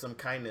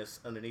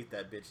kindness underneath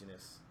that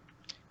bitchiness.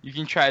 You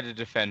can try to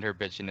defend her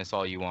bitchiness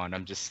all you want.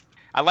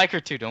 I like her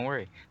too, don't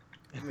worry.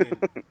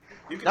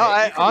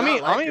 I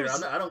mean, Ami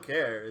was... I don't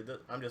care.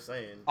 I'm just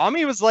saying.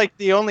 Ami was like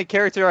the only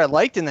character I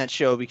liked in that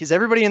show because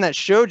everybody in that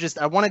show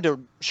I wanted to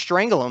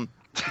strangle him.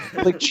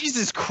 Like,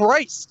 Jesus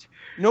Christ.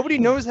 Nobody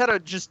knows how to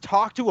just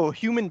talk to a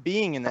human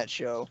being in that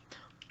show.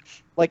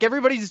 Like,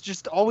 everybody's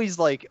just always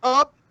like,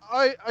 I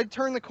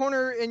turn the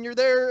corner and you're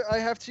there. I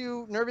have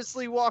to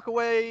nervously walk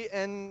away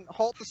and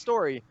halt the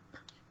story.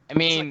 I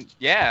mean,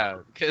 yeah,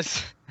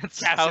 because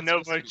that's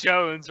Casanova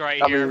Jones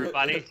right here,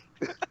 everybody.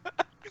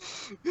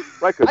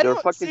 Riker, they're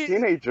fucking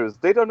teenagers.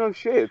 They don't know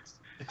shit.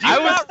 I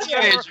was a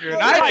teenager,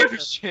 and I knew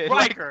shit.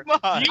 Riker,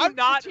 do you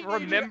not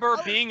remember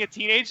being a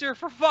teenager,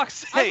 for fuck's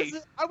sake?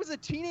 I was a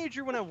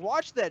teenager when I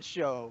watched that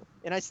show,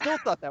 and I still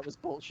thought that was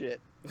bullshit.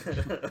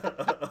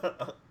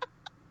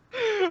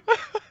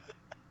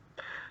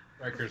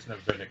 Riker's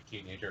never been a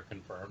teenager,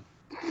 confirmed.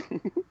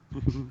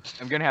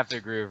 I'm gonna have to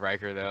agree with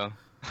Riker, though.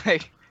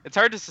 Like, it's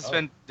hard to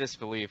suspend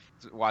disbelief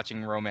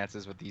watching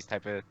romances with these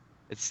type of...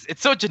 It's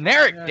so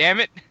generic, damn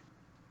it!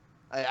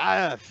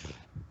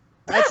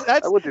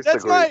 That's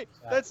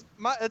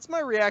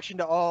my reaction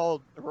to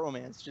all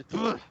romance. Just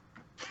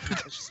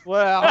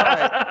well, all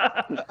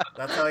right.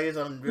 That's how he is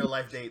on real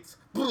life dates.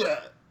 No,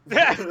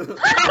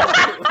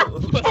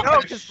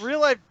 because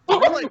real life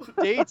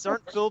dates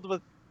aren't filled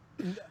with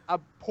a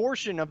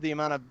portion of the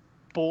amount of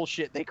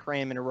bullshit they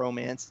cram into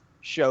romance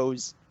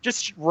shows.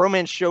 Just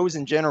romance shows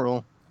in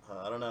general.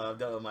 I don't know. I've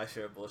dealt with my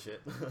share of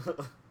bullshit.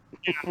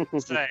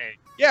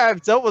 Yeah,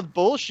 I've dealt with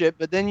bullshit,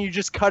 but then you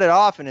just cut it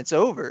off and it's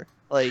over.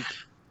 Like,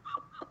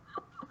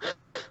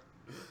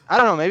 I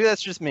don't know. Maybe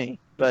that's just me,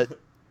 but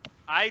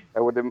I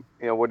would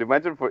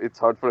imagine it's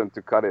hard for them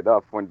to cut it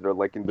off when they're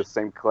like in the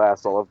same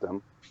class, all of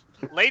them.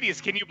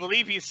 Ladies, can you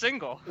believe he's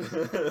single?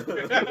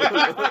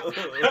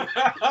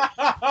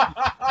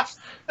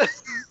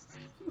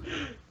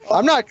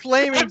 I'm not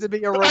claiming to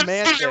be a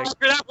romantic.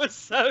 That was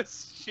so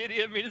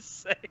shitty of me to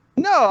say.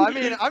 No, I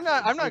mean, I'm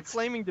not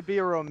claiming to be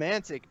a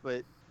romantic,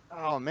 but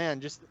oh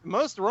man, just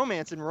most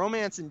romance and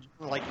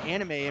like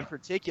anime in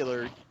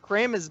particular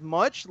cram as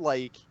much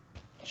like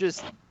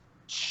just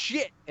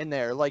shit in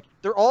there. Like,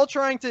 they're all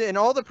trying to, and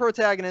all the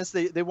protagonists,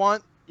 they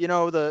want, you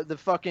know, the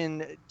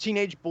fucking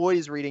teenage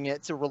boys reading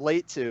it to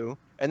relate to,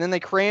 and then they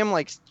cram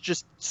like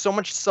just so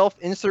much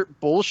self-insert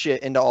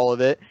bullshit into all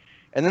of it,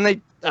 and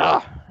then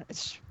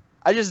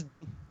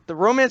the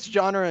romance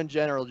genre in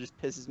general just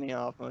pisses me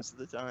off most of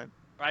the time.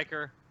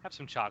 Riker, have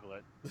some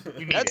chocolate.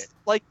 You need That's it.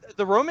 like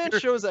the romance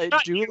shows I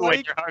do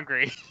like you're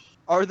hungry.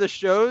 are the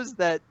shows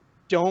that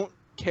don't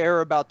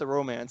care about the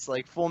romance,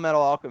 like Full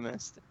Metal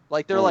Alchemist.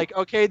 Like, they're like,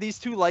 okay, these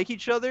two like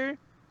each other,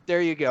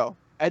 there you go.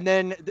 And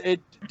then it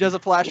does a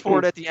flash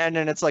forward at the end,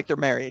 and it's like they're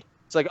married.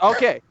 It's like,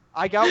 okay,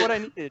 I got what I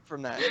needed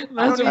from that.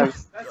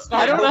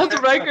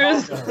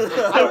 Riker's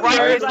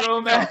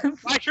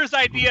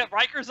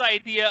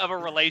idea of a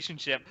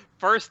relationship.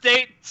 First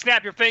date,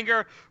 snap your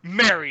finger,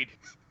 married.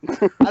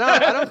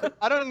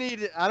 I don't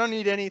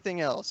need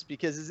anything else,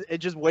 because it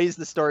just weighs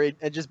the story.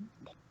 It just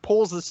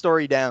pulls the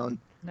story down,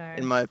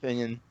 in my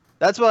opinion.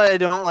 That's why I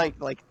don't like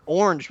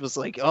Orange was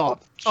like, God.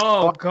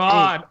 Well,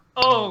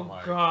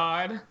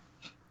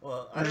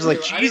 I was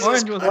like,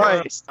 Jesus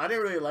Christ. I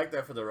didn't really like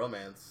that for the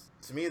romance.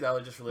 To me, that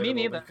was just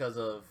relatable because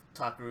of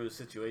Takeru's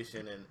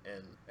situation and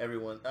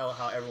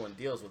how everyone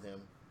deals with him.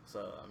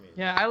 So, I mean...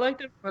 Yeah, I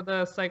liked it for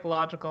the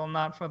psychological,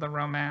 not for the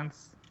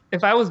romance.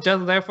 If I was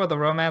just there for the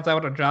romance, I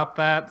would have dropped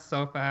that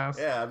so fast.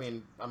 Yeah,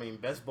 I mean,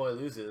 best boy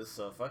loses,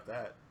 so fuck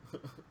that.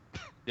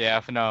 Yeah,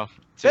 no.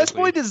 Seriously. Best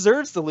boy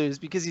deserves to lose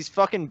because he's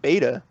fucking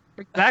beta.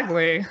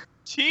 Exactly.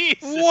 Jeez.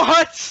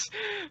 What?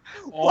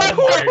 Oh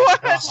my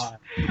God.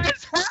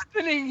 What's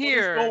happening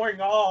here? What's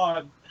going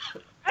on?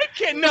 I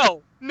can't.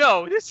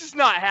 No, this is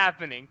not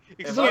happening.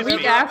 He's a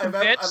weak ass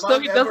bitch, so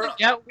he doesn't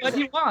get what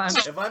he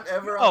wants. If I'm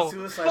ever on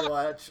Suicide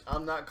Watch,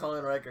 I'm not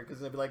calling Riker because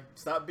they'll be like,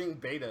 stop being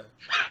beta.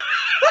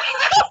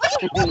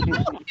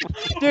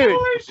 Dude.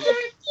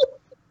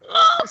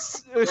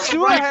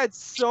 Sua had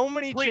so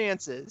many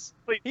chances.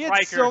 He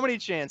had so many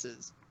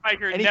chances.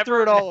 Riker, and he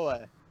threw it all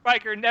away.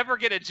 Riker, never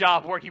get a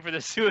job working for the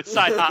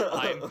suicide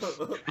hotline.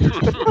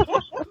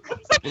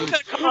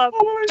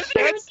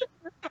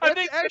 I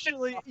think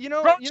actually, you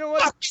know what?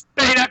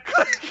 I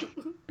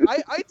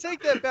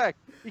take that back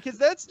because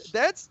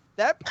that's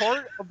that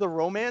part of the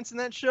romance in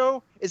that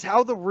show is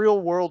how the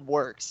real world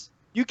works.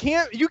 You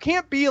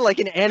can't be like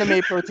an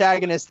anime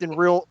protagonist in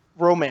real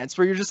romance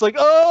where you're just like,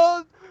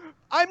 oh,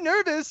 I'm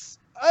nervous.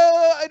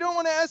 I don't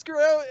want to ask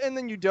her out, and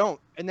then you don't,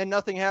 and then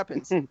nothing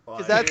happens.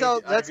 Because that's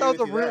how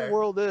the real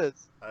world is.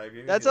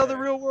 That's how the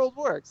real world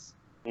works.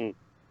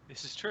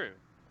 This is true.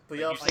 But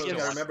you also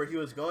gotta remember he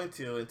was going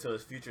to until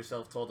his future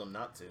self told him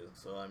not to.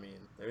 So I mean,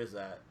 there is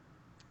that.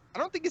 I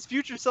don't think his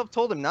future self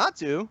told him not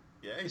to.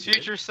 Yeah, his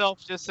future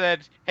self just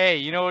said, "Hey,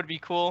 you know what would be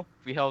cool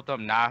if we helped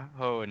them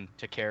Naho and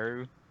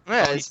Takeru."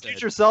 Yeah, his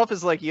future self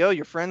is like, "Yo,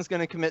 your friend's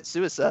gonna commit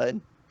suicide."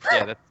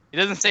 Yeah, he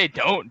doesn't say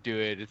don't do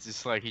it. It's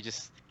just like he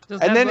just.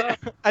 And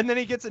then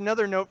he gets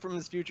another note from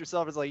his future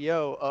self. It's like,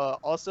 "Yo,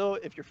 also,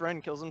 if your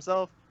friend kills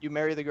himself, you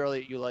marry the girl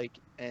that you like,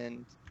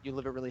 and you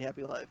live a really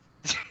happy life."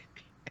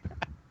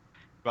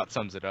 About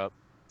sums it up.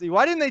 See,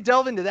 why didn't they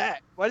delve into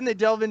that? Why didn't they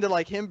delve into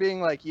like him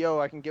being like, "Yo,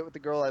 I can get with the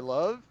girl I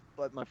love,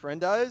 but my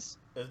friend dies"?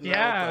 Isn't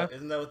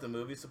that what the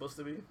movie's supposed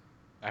to be?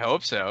 I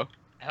hope so.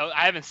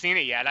 I haven't seen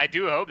it yet. I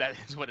do hope that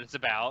is what it's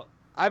about.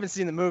 I haven't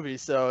seen the movie,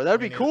 so that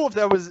would be cool if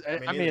that was.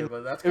 I mean,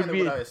 but that's kind of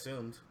what I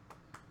assumed.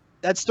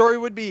 That story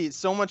would be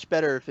so much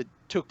better if it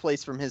took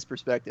place from his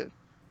perspective,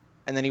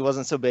 and then he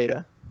wasn't so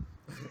beta.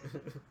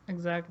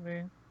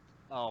 Exactly.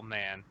 Oh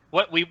man,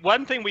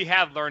 one thing we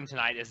have learned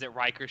tonight is that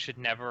Riker should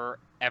never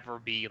ever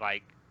be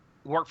like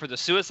work for the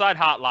suicide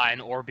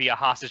hotline or be a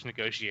hostage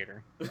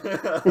negotiator.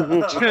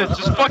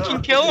 Just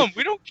fucking kill him.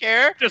 We don't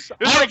care. Just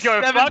like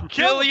 7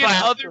 billion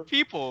other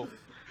people.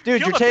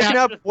 Dude, you're taking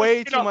up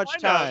way too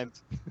much time.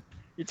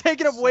 You're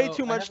taking up way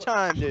too much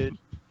time, dude.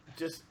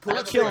 Just pull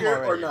the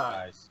trigger or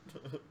not.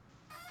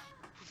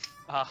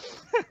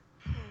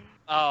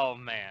 Oh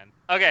man.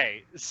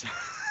 Okay.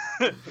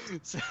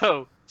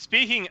 So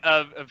speaking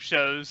of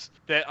shows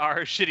that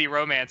are shitty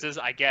romances,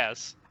 I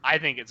guess I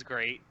think it's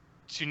great.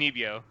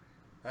 Chunibyo.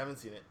 I haven't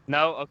seen it.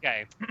 No?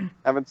 Okay.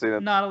 Haven't seen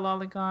it. Not a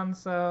lolicon,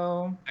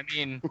 so. I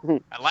mean,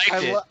 I liked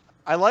it.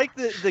 I like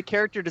the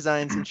character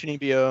designs in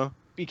Chunibyo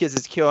because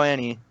it's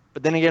KyoAni.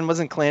 But then again,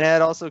 wasn't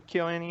Clannad also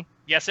KyoAni?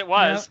 Yes, it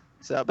was.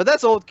 Yep. So, but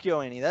that's old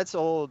KyoAni. That's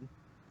old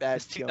bad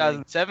It's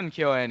 2007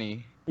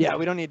 KyoAni. Yeah,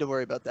 we don't need to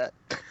worry about that.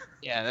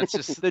 Yeah, that's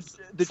just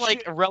it's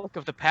like a relic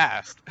of the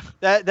past.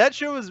 That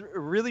show was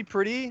really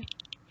pretty,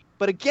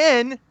 but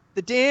again,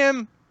 the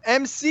damn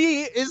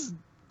MC is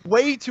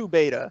way too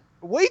beta.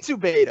 Way too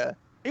beta.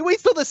 He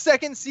waits till the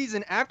second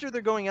season after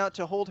they're going out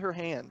to hold her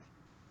hand.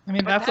 I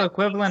mean, that's the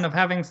equivalent of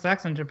having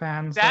sex in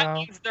Japan. That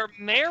means they're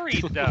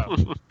married, though.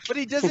 But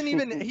he doesn't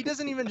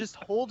even just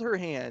hold her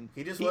hand.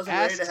 He just wasn't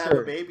ready to have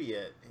a baby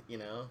yet, you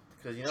know,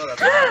 because you know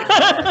that's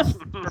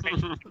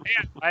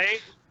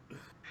right?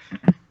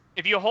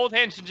 If you hold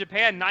hands in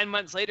Japan, 9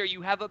 months later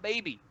you have a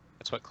baby.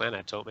 That's what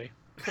Clannad told me.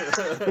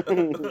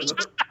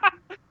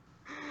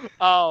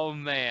 Oh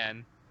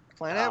man,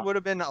 Clannad would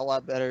have been a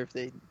lot better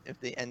if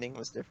the ending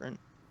was different.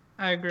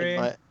 I agree.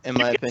 In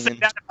my opinion, say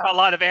that about a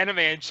lot of anime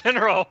in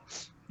general.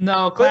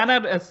 No,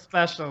 Clannad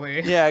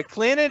especially. Yeah,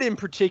 Clannad in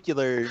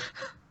particular,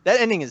 that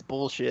ending is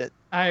bullshit.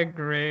 I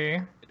agree.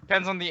 It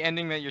depends on the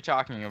ending that you're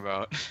talking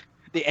about.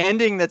 The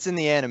ending that's in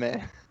the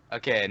anime.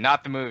 Okay,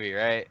 not the movie,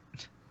 right?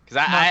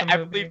 Because I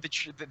believe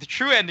the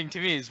true ending to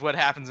me is what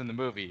happens in the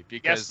movie.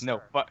 Because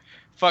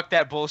fuck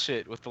that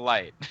bullshit with the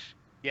light.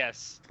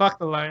 Yes. Fuck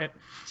the light.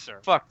 Sir.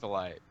 Fuck the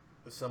light.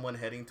 Is someone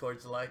heading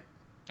towards the light?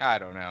 I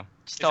don't know.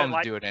 Just tell them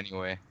to do it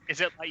anyway.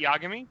 Is it like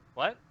Yagami?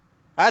 What?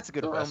 That's a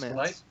good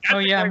romance. Oh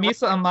yeah,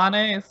 Misa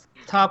Amane is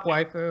top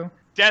waifu.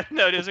 Death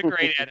Note is a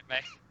great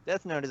anime.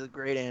 Death Note is a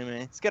great anime.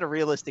 It's got a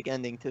realistic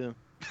ending too.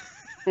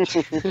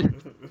 The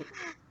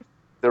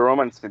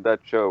romance in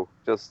that show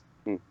just.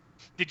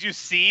 Did you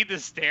see the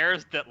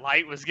stares that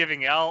Light was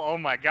giving L? Oh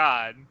my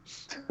god.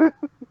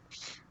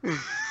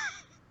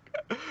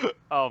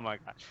 Oh my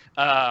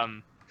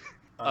god.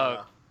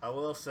 I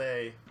will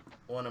say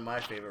one of my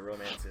favorite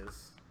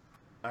romances.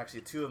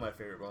 Actually, two of my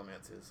favorite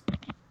romances.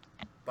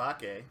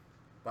 Bake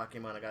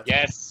Monogatari.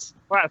 Yes.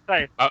 What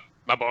I say?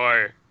 My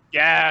boy.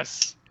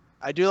 Yes.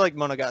 I do like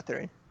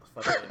Monogatari.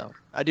 No,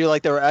 I do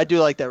like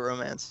that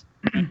romance.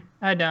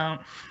 I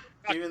don't.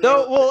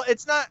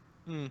 It's not.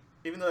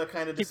 Even though it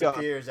kind of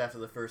disappears after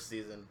the first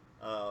season.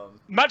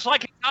 Much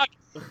like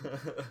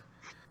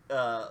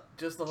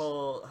just the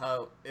whole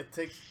how it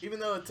takes, even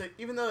though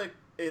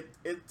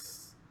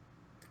it's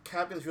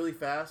happens really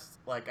fast.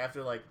 Like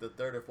after like the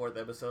third or fourth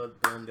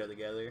episode, boom, they're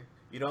together.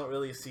 You don't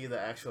really see the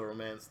actual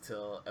romance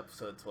till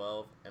episode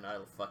 12, and I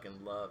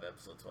fucking love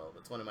episode 12.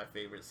 It's one of my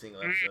favorite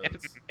single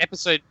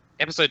episodes.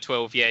 Episode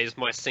 12, yeah, is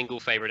my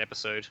single favorite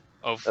episode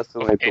of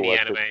any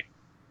anime.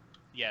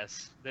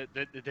 Yes, the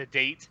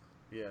date.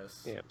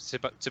 Yes. Yeah,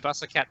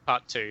 Tsubasa Cat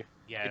Part 2.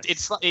 Yes.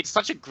 It's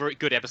such a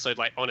good episode,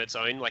 like on its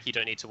own. Like you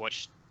don't need to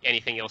watch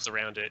anything else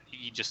around it.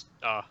 You just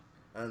I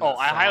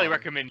highly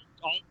recommend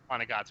all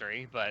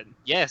Monogatari, but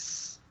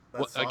yes,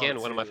 again,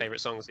 one of my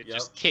favorite songs. It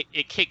just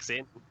kicks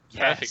in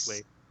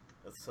perfectly.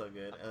 That's so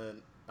good,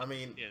 and I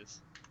mean,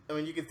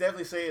 you could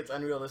definitely say it's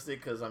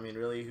unrealistic because I mean,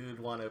 really, who'd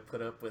want to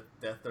put up with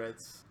death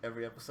threats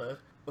every episode?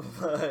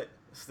 But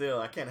still,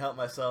 I can't help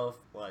myself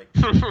like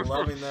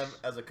loving them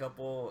as a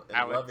couple and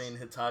Alex. loving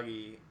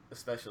Hitagi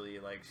especially.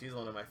 Like, she's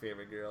one of my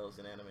favorite girls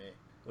in anime,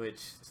 which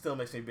still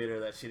makes me bitter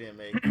that she didn't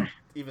make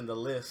even the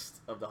list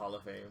of the Hall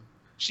of Fame.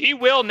 She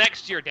will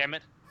next year, damn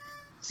it.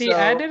 See,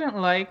 I didn't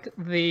like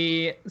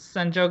the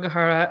Senjo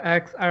Gahara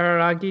x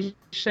Araragi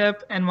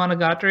ship in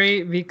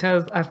Monogatari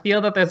because I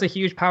feel that there's a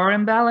huge power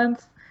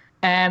imbalance,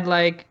 and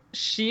like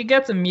she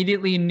gets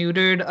immediately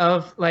neutered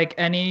of like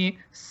any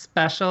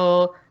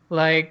special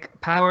like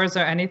powers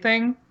or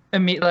anything.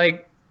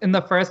 Like in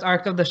the first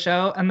arc of the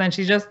show, and then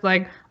she's just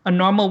like a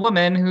normal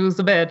woman who's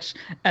a bitch,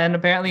 and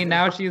apparently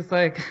now she's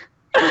like,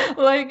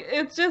 like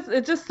it's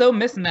just so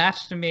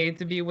mismatched to me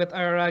to be with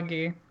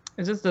Araragi.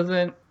 It just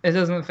doesn't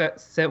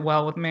sit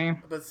well with me.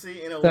 But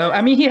see, in a So way,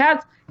 I mean,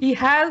 he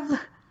has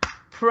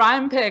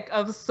prime pick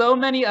of so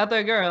many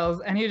other girls,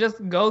 and he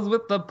just goes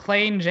with the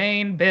plain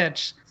Jane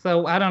bitch.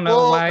 So I don't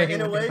know why he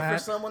in a would do way, for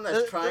that. someone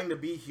that's trying to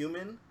be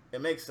human, it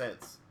makes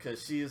sense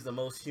because she is the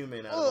most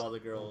human out of all the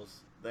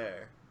girls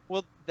there.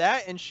 Well,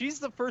 that, and she's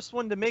the first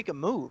one to make a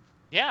move.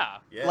 Yeah.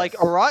 Yes. Like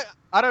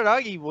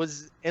Araragi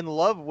was in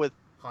love with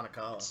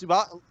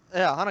Hanakawa.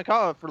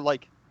 Hanakawa for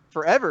like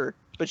forever,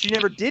 but she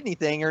never did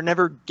anything or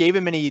never gave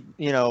him any,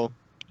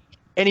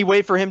 any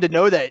way for him to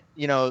know that,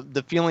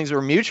 the feelings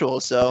were mutual.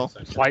 So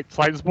Slight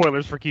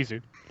spoilers for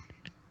Kizu.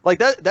 like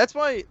that's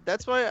why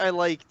I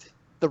liked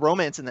the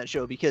romance in that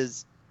show,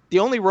 because the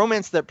only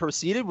romance that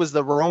proceeded was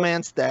the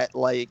romance that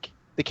like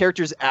the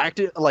characters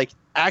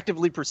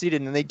actively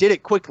proceeded, and they did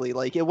it quickly.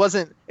 Like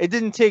it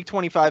didn't take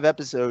 25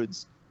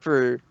 episodes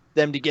for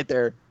them to get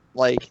there.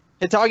 Like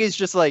Hitagi's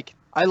just like,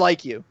 I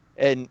like you,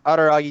 and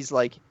Araragi's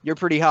like, you're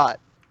pretty hot,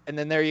 and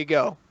then there you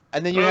go.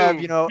 And then you have,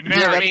 you have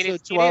I mean,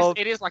 episode 12.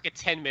 it is like a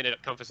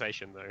 10-minute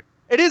conversation though.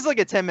 It is like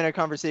a 10-minute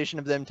conversation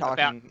of them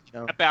talking,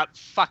 About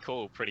fuck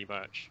all, pretty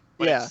much.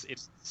 But Yeah.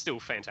 it's still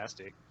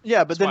fantastic.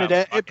 Yeah, but That's then why I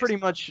it like pretty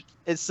it. much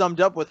is summed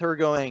up with her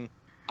going,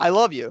 I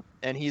love you.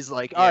 And he's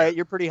like, all Yeah. right,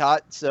 you're pretty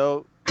hot,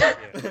 so Yeah.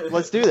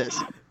 let's do this.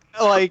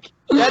 Like,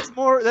 that's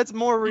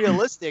more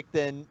realistic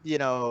than,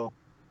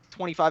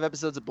 25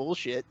 episodes of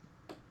bullshit.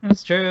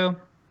 It's true.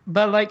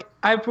 But like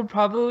I would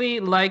probably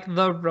like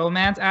the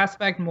romance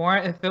aspect more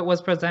if it was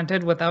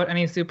presented without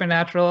any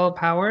supernatural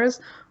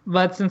powers.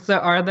 But since there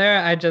are there,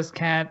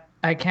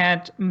 I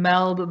can't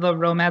meld the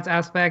romance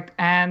aspect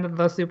and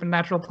the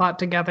supernatural plot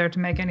together to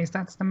make any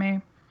sense to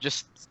me.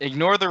 Just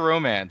ignore the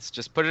romance.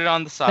 Just put it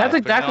on the side. That's Put it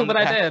exactly on the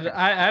what I back. did.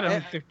 I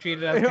don't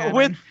treat it as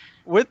canon.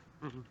 With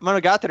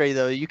Monogatari,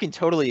 though, you can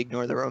totally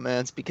ignore the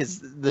romance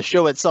because the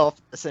show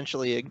itself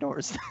essentially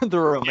ignores the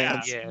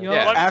romance. Yeah. Yo,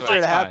 Yeah, After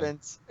it that's fine.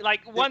 happens.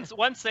 Like once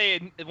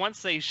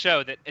they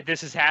show that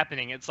this is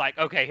happening, it's like,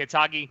 okay,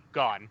 Hitagi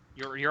gone.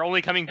 You're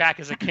only coming back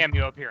as a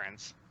cameo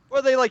appearance.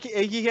 Well,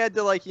 he had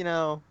to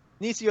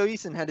Nisio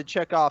Isin had to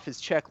check off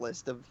his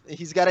checklist of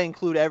he's got to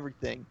include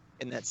everything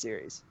in that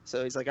series.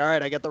 So he's like, all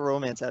right, I got the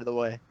romance out of the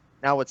way.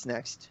 Now what's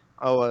next?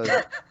 Oh,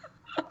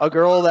 a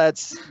girl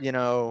that's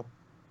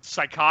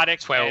Psychotic.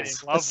 12. And in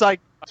love a psych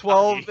with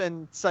 12 Hitagi.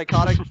 and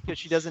psychotic because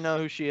she doesn't know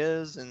who she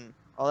is and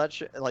all that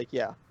shit. Like,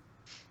 yeah,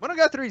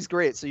 Monogatari is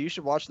great, so you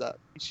should watch that.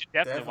 You should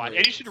definitely watch it.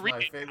 And you should It's read my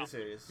it. favorite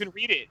series. You can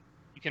read it.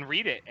 You can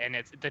read it, and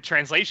the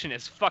translation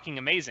is fucking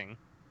amazing.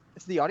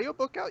 Is the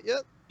audiobook out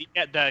yet?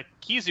 The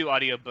Kizu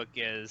audiobook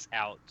is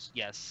out,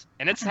 yes,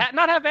 and it's not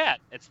that bad.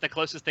 It's the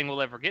closest thing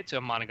we'll ever get to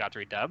a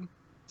Monogatari dub.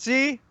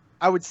 See,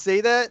 I would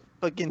say that,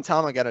 but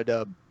Gintama got a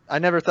dub. I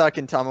never thought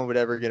Gintama would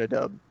ever get a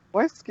dub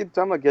Why is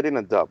Gintama getting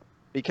a dub?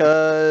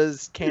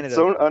 because Canada. It's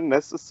so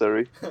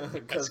unnecessary.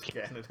 Because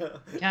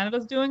Canada.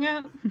 Canada's doing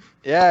it?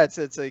 Yeah, it's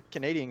a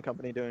Canadian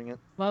company doing it.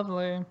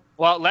 Lovely.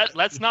 Well,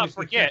 let's not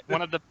forget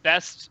one of the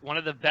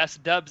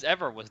best dubs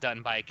ever was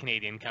done by a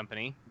Canadian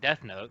company,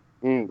 Death Note.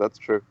 That's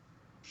true.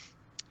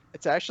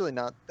 It's actually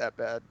not that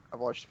bad. I've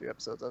watched a few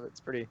episodes of it. It's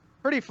pretty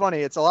funny.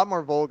 It's a lot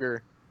more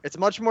vulgar. It's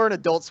much more an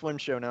Adult Swim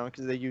show now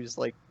because they use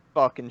like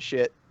fuck and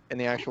shit in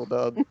the actual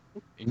dub.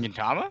 In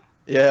Gintama?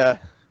 Yeah,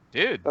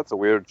 Dude, That's a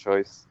weird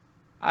choice.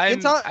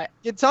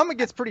 Gintama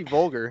gets pretty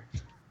vulgar.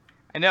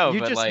 I know, You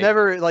but just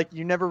like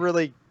you never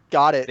really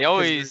got it. they 'cause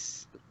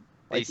always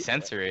like,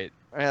 censor it.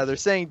 they're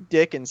saying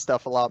dick and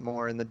stuff a lot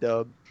more in the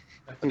dub.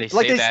 They Like,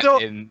 say they that still-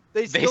 in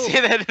they they still-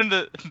 say that in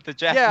the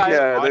Japanese Yeah, Yeah,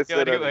 they audio said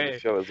that in anyway. the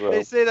show as well.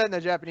 They say that in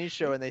the Japanese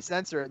show and they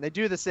censor it, and they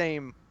do the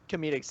same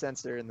comedic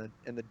censor in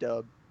the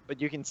dub,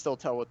 but you can still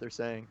tell what they're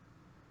saying.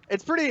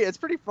 It's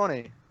pretty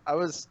funny. I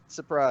was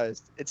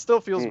surprised. It still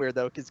feels weird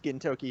though, because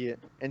Gintoki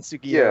and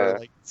Sugiya Yeah. are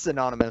like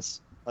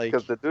synonymous. Like,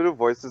 Because the dude who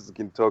voices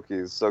Gintoki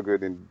is so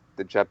good in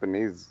the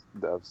Japanese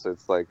dub, so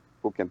it's like,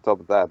 who can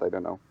top that? I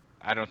don't know.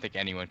 I don't think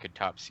anyone could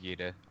top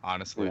Sugita,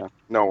 honestly. Yeah,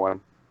 no one.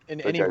 in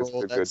that any guy's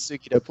role too that good.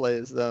 Sugita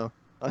plays, though,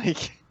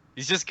 like,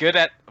 He's just good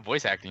at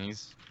voice acting.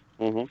 He's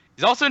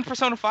also in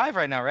Persona 5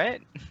 right now,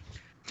 right?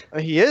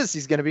 he is.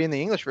 He's gonna be in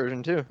the English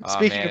version too. Aw,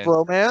 Speaking of man.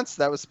 romance,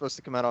 that was supposed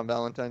to come out on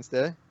Valentine's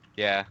Day.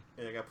 Yeah.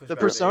 Yeah, I got pushed The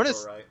back to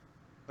Personas- April, right?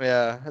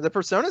 Yeah, the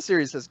Persona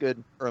series has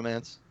good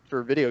romance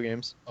for video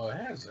games. Oh, it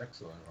has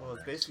excellent. Well,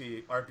 it's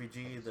basically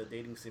RPG, the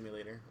dating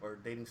simulator, or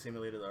dating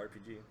simulator, the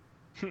RPG.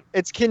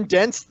 it's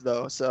condensed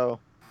though, so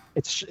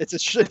it's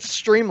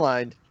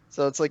streamlined.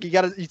 So it's like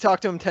you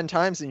talk to him 10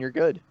 times and you're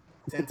good.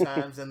 10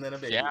 times and then a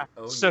baby. Yeah.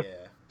 Oh So-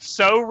 yeah.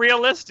 So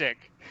realistic.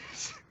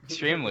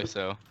 Extremely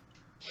so.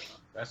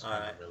 That's All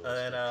kind right. of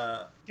And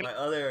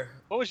realistic.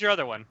 What was your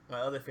other one? my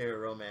other favorite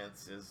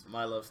romance is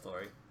My Love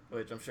Story,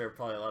 which I'm sure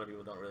probably a lot of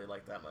people don't really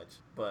like that much.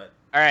 But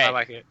All right. I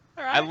like it.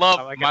 I love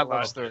I like it my a lot.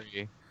 love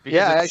story. Because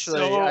Yeah, it's actually-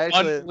 so I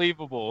actually-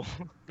 unbelievable.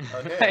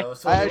 okay, I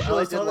was I totally, actually I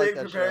was did totally like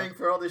that preparing show.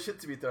 for all this shit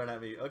to be thrown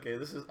at me. Okay,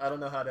 I don't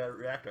know how to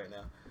react right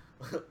now.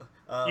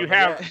 You but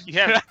have yeah. you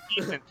have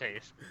decent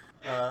taste.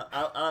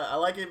 I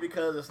like it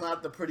because it's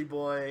not the pretty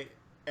boy,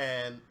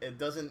 and it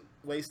doesn't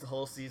waste the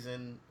whole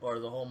season or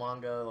the whole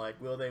manga. Like,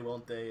 will they,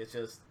 won't they? It's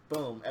just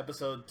boom,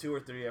 episode 2 or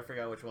 3. I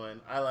forgot which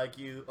one. I like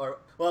you, or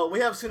well, we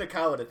have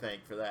Sunakawa to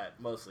thank for that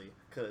mostly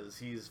because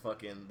he's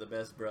fucking the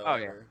best bro Oh,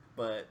 ever. yeah.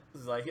 But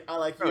it's like I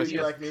like Bro, you, he's you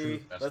the like me. true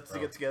best Let's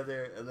bro. get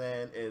together, and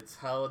then it's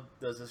how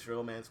does this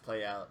romance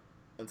play out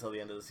until the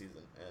end of the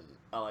season, and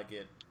I like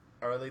it.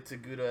 I relate to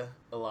Gouda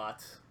a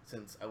lot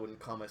since I wouldn't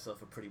call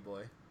myself a pretty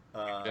boy.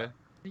 Yeah.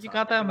 You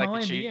got that Like the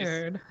Moe cheese.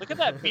 beard. Look at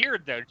that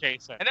beard though,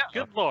 Jason. I know.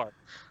 Good lord.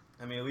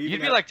 I mean, we You'd even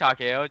be have, like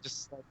Takeo,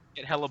 just like,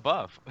 get hella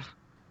buff.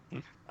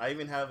 I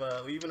even have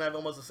we even have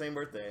almost the same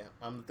birthday.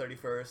 I'm the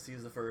 31st.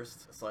 He's the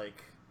 1st. It's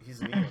like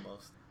he's me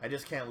almost. I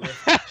just can't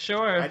lift.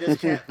 Sure. I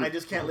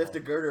just can't lift a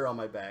girder on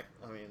my back.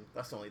 I mean,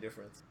 that's the only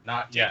difference.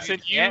 Not yet.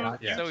 Since you, Yeah,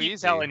 you so keep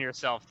easy. telling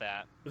yourself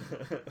that.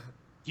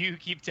 You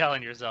keep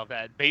telling yourself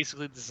that.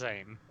 Basically the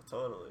same.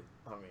 Totally.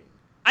 I mean,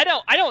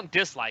 I don't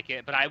dislike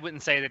it, but I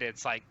wouldn't say that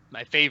it's like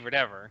my favorite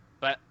ever.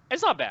 But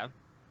it's not bad.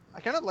 I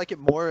kind of like it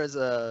more as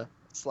a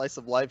slice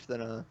of life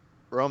than a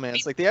romance.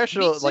 Me- Like the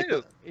actual, me like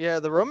too.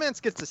 the romance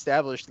gets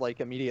established like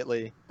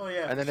immediately, oh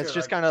yeah. and then for it's sure,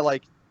 just like, kind of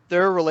like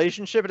their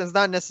relationship, and it's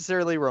not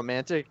necessarily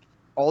romantic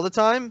all the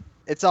time.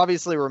 It's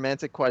obviously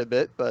romantic quite a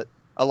bit, but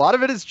a lot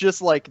of it is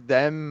just like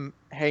them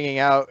hanging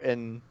out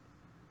and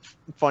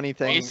funny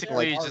things,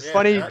 Basically, like just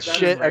funny that is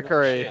shit right.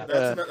 occurring.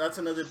 Yeah. That's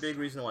another big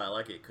reason why I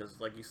like it, because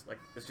like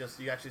it's just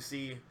you actually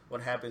see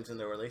what happens in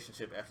their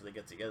relationship after they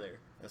get together,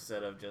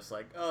 instead of just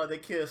like, oh, they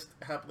kissed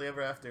happily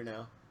ever after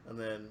now, and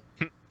then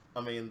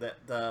I mean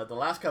that the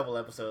last couple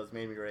episodes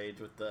made me rage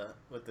with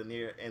the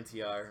near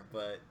NTR,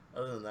 but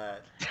other than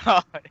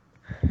that,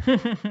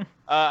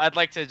 I'd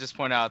like to just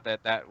point out that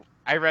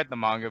I read the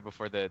manga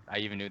before I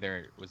even knew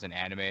there was an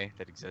anime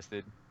that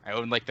existed. I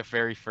owned like the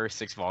very first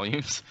 6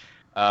 volumes.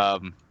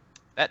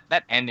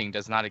 That ending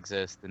does not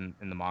exist in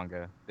the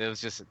manga. It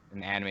was just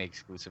an anime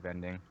exclusive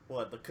ending.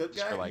 what the cook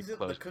Just guy? for, like, The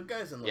close- cook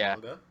guy's in the Yeah.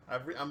 manga.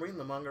 I'm reading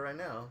the manga right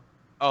now.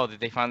 Oh, did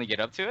they finally get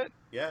up to it?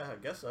 Yeah, I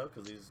guess so,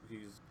 because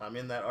I'm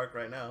in that arc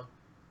right now.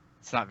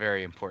 It's not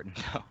very important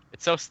though.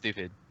 It's so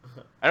stupid.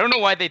 I don't know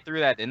why they threw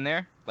that in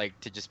there, like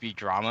to just be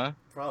drama.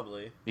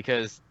 Probably.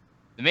 Because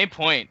the main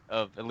point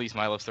of at least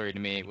My Love Story to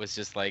me was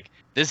just like,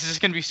 this is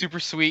just gonna be super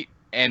sweet,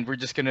 and we're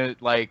just gonna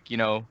like,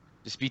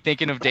 just be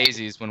thinking of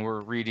daisies when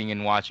we're reading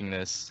and watching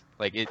this.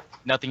 Like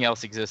nothing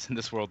else exists in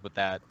this world but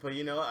that. But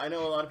I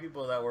know a lot of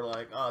people that were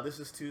like, "Oh, this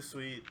is too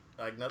sweet.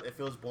 Like, it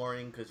feels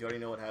boring because you already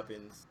know what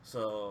happens."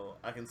 So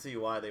I can see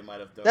why they might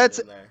have thrown That's-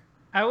 it in there.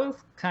 I was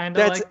kind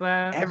of That's like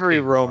that. Every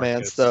Big romance,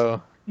 Marcus.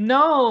 though.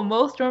 No,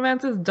 most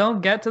romances don't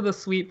get to the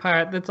sweet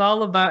part. It's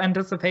all about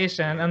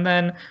anticipation. And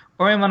then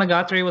Ori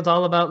Monogatari was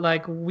all about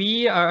like,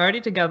 we are already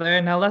together,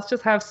 now let's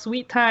just have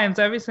sweet times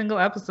every single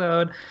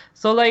episode.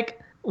 So like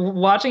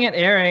watching it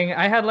airing,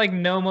 I had like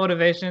no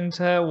motivation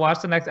to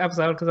watch the next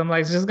episode because I'm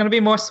like, it's just gonna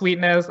be more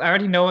sweetness. I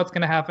already know what's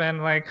gonna happen.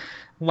 Like,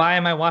 why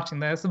am I watching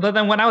this? But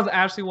then when I was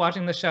actually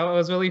watching the show, it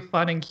was really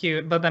fun and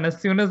cute. But then as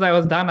soon as I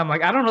was done, I'm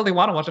like, I don't really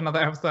want to watch another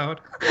episode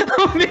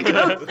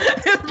because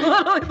it's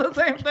literally the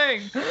same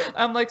thing.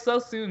 I'm like so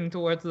soon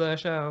towards the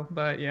show,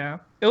 but yeah,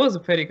 it was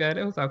pretty good.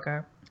 It was okay.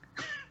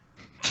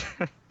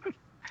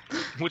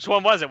 Which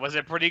one was it? Was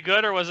it pretty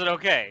good or was it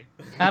okay?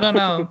 I don't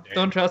know.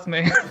 Don't trust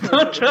me.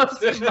 Don't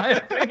trust my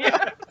opinion.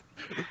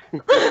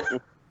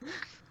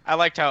 I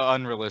liked how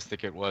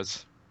unrealistic it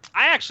was.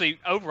 I actually,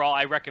 overall,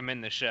 I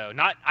recommend the show.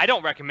 I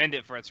don't recommend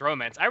it for its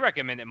romance. I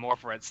recommend it more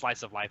for its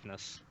slice of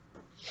lifeness.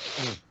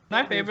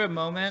 My favorite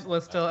moment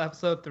was still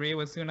episode 3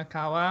 with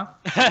Sunakawa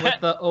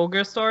with the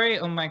ogre story.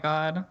 Oh my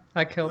god,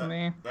 that killed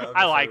me. That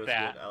I like was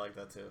that. good. I like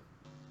that too.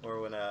 Or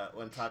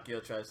when Takeo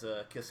tries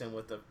to kiss him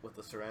with the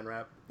saran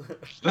wrap.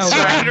 Oh,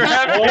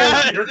 God.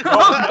 Oh, you're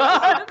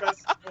God.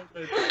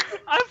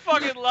 I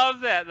fucking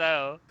love that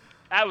though.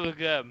 That was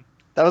good.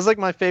 That was like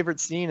my favorite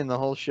scene in the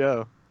whole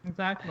show.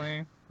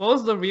 Exactly. What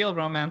was the real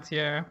romance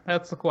here?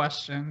 That's the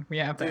question we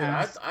have to Dude,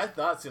 ask. I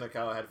thought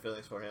Sunakawa had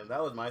feelings for him.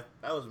 That was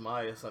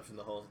my assumption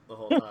the whole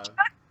time.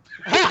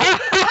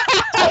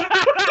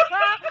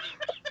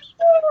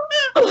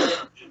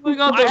 We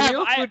got the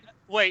real food.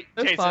 Wait,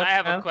 This Jason, I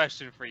have a podcast.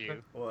 question for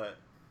you. What?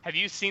 Have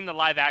you seen the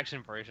live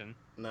action version?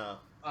 No.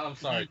 I'm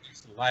sorry,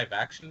 just the live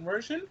action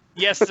version?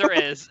 Yes, there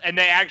is, and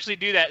they actually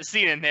do that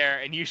scene in there,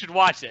 and you should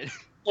watch it.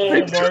 Oh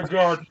my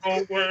god,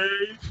 no way!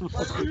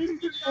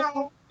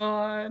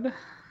 God.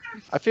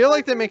 I feel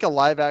like they make a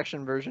live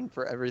action version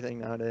for everything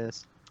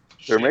nowadays.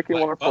 They're Shit, making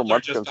Black one for Butler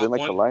just Munchkins got in like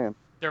one. the lion.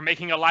 They're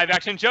making a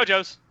live-action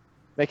JoJo's.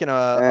 Making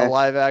a Eh.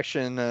 live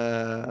action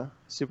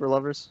Super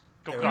Lovers.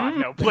 Oh They God, were-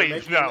 no! they were Please,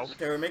 making- no.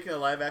 They were making a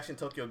live-action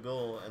Tokyo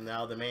Ghoul, and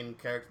now the main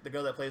character, the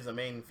girl that plays the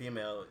main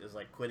female, is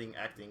like quitting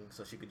acting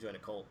so she could join a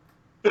cult.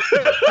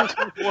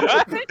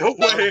 What? No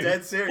I'm way.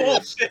 dead serious.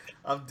 Bullshit.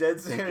 I'm dead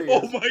serious.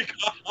 Oh my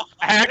god.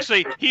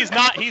 Actually, he's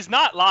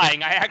not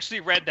lying. I actually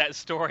read that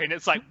story, and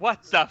it's like,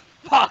 what the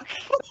fuck?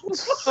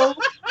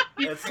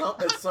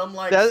 It's some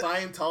like That-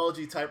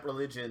 Scientology type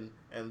religion,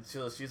 and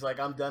she's like,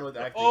 I'm done with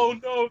acting. Oh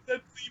no,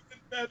 that's even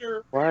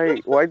better.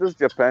 Why does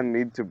Japan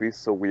need to be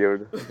so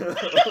weird?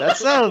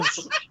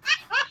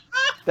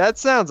 That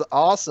sounds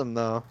awesome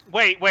though.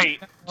 Wait.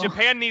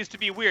 Japan needs to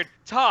be weird.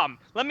 Tom,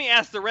 let me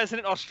ask the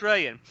resident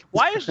Australian.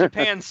 Why is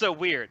Japan so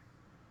weird?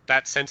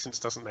 That sentence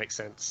doesn't make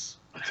sense.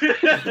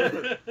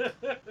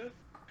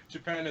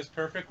 Japan is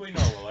perfectly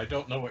normal. I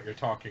don't know what you're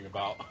talking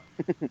about.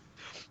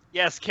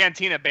 Yes,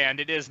 Cantina Band.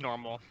 It is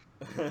normal.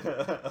 We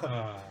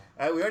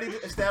already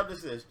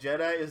established this.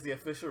 Jedi is the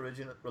official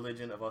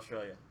religion of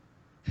Australia.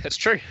 That's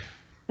true.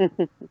 It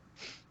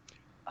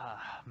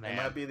Man.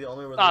 might be the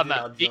only religion man.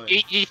 I'll join.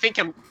 You think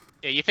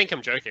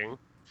I'm joking?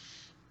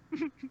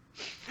 All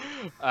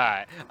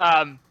right.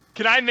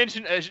 Can I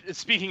mention?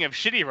 Speaking of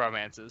shitty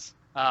romances,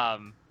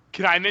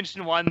 can I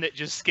mention one that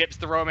just skips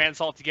the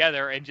romance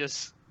altogether and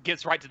just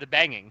gets right to the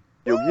banging?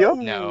 Yu-Gi-Oh?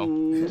 No.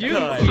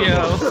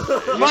 Yu-Gi-Oh.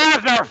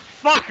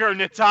 Motherfucker,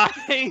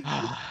 Natai!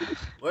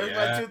 Where's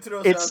Yeah. my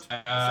Tutoro It's-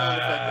 sound effect?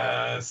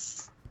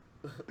 Yes.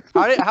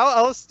 How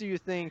else do you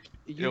think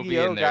It'll be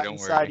Yu-Gi-Oh in there, got don't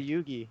inside worry.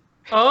 of Yugi?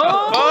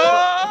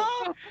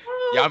 Oh!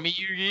 Yami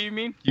Yugi, you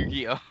mean?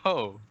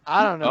 Yu-Gi-Oh!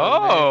 I don't know.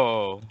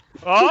 Oh!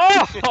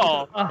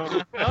 Oh!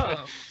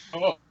 Oh.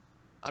 Oh,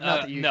 I'm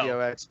not the no. Yu-Gi-Oh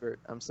expert.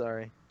 I'm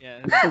sorry.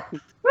 Yeah.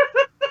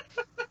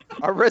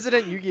 Our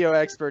resident Yu-Gi-Oh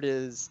expert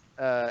is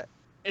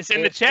It's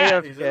in the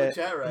chat. He's in the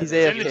chat right He's now.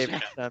 in the AFK.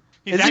 chat. for time.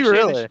 He's Is he actually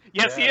in the really?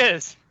 yes, he Yeah.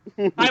 is.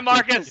 Hi,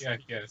 Marcus. yeah,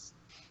 yes.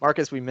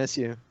 Marcus, we miss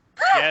you.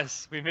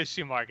 Yes, we miss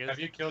you, Marcus. Have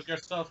you killed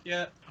yourself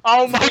yet?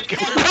 Oh my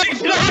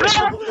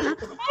God!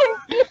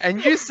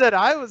 And you said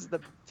I was the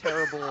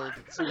terrible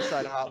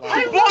suicide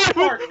hotline. What?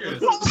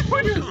 Marcus,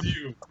 what is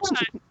you?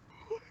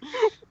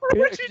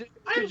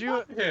 Could you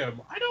love him.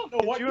 I don't know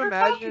could what you you're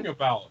imagine- talking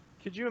about.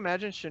 Could you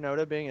imagine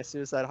Shinoda being a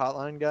suicide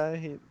hotline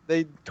guy?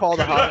 They call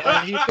the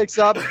hotline, he picks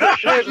up.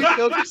 Hey, have you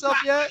killed yourself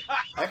yet?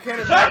 I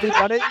can't Have you imagine.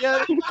 done it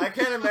yet? I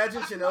can't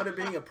imagine Shinoda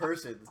being a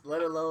person,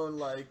 let alone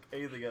like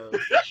anything else.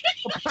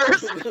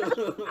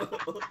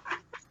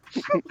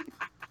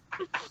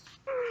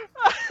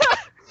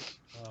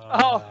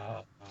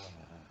 Oh.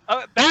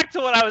 Back to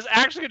what I was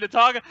actually going to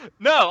talk.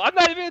 No, I'm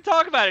not even going to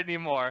talk about it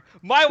anymore.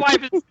 My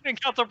Wife is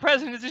Student Council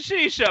President is a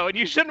shitty show, and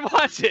you shouldn't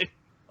watch it.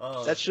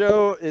 Oh, That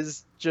show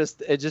is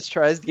it just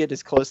tries to get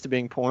as close to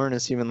being porn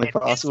as humanly It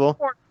is possible.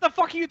 porn. What the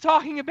fuck are you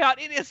talking about?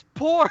 It is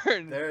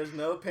porn. there is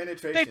no They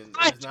penetration.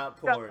 fight It's not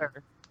each porn.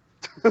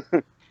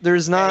 other.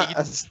 There's not. you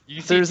a- You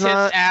can see There's tits,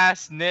 not-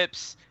 ass,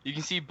 nips. You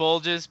can see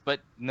bulges, but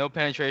no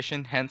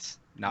penetration. Hence,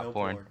 not No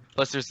porn. porn.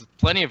 Plus, there's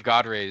plenty of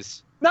god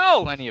rays.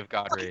 No. Plenty of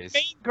god Fucking rays.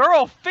 main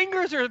girl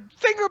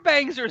finger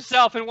bangs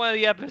herself in one of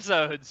the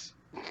episodes.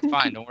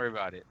 Fine, don't worry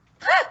about it.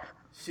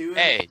 She was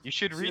Hey, you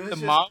should she read was the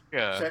just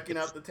manga. checking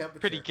It's out the temperature.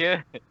 pretty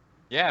good.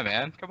 Yeah,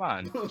 man. Come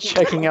on.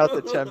 Checking out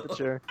the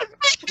temperature.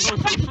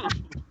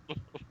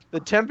 The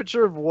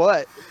temperature of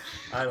what?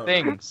 I don't know.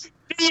 Things.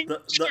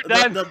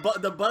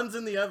 The buns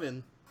in the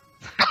oven.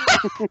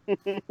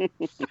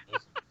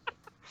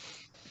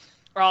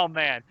 Oh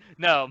man,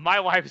 no. My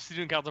Wife is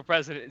Student Council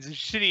President is a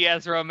shitty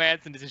ass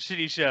romance and it's a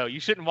shitty show. You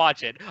shouldn't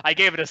watch it. I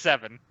gave it a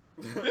 7.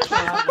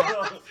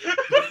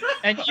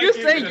 And I you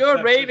gave say it a your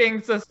 7.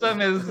 rating system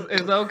is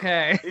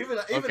okay. Even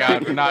God, I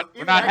gave we're not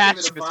even hatching I gave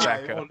it a this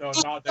back 5. up. Oh no,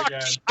 not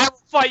again. I will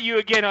fight you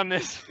again on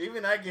this.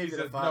 Even I gave He it a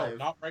said, 5. no,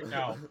 not right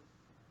now.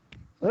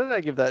 What did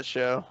I give that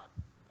show?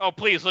 Oh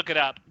please look it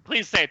up.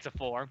 Please say it's a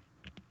 4.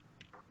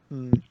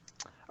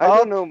 I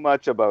don't know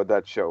much about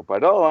that show,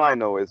 but all I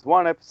know is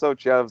one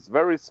episode she has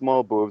very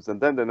small boobs,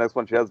 and then the next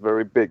one she has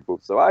very big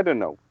boobs. So I don't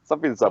know.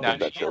 Something's up No, with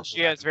that show.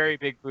 she has very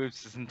big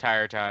boobs this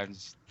entire time.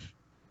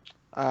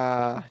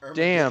 Irma,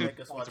 Damn. make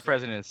us watch The it.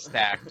 president is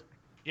stacked.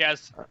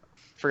 Yes.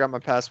 Forgot my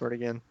password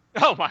again.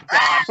 Oh my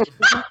god.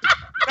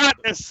 Not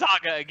this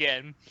saga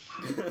again.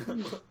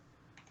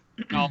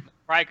 Oh,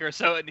 Riker.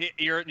 So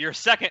your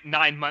second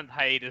 9-month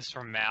hiatus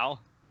from Mal.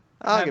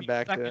 I'll Have get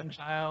back to second it.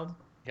 child.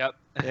 Yep.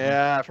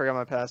 Yeah, I forgot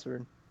my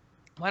password.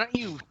 Why don't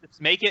you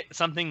just make it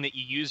something that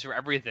you use for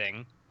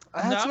everything?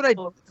 That's No, what I.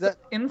 That,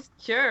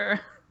 Insecure.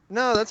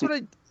 no, that's what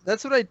I.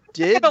 That's what I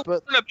did. I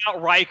But learn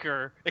about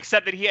Riker,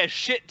 except that he has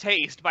shit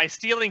taste by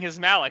stealing his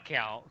Mal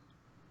account.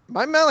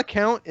 my Mal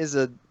account is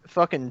a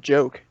fucking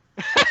joke.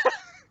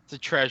 It's a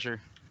treasure.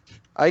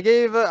 I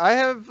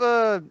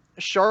have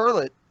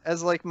Charlotte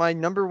as like my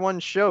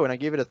 #1 show, and I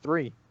gave it a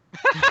 3.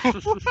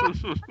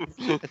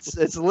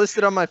 It's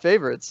listed on my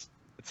favorites.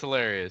 It's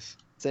hilarious.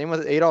 Same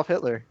with Adolf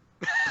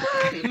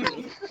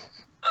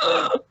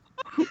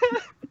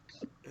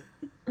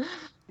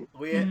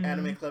We at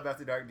Anime Club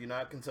After Dark do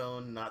not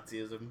condone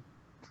Nazism.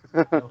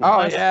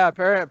 Oh yeah,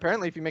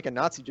 apparently if you make a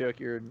Nazi joke,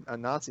 you're a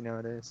Nazi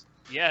nowadays.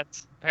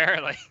 Yes,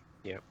 apparently.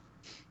 Yep.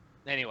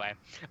 Anyway,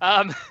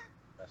 That's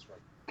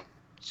right.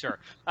 sure.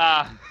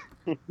 I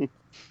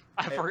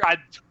forgot.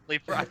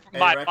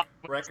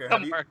 Wrecker,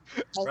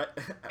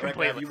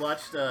 have you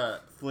watched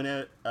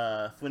Fune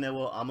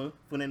no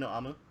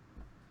Amu?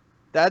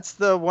 That's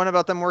the one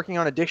about them working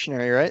on a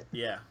dictionary, right?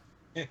 Yeah.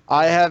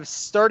 I have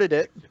started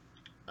it.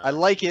 I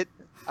like it.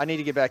 I need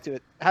to get back to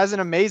it. It has an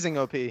amazing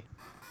OP.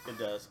 It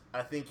does.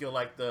 I think you'll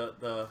like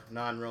the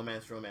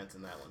non-romance in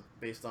that one,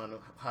 based on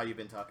how you've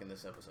been talking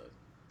this episode.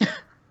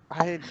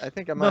 I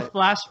think I The might.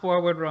 flash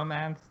forward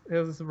romance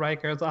is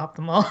Riker's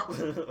optimal.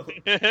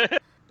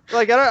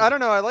 Like I don't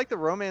know. I like the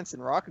romance in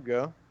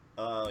Rakugo.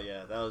 Oh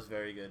yeah, that was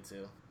very good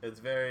too. It's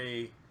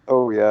very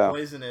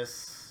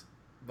poisonous,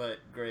 but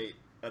great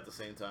at the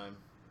same time.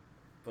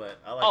 But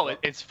I like.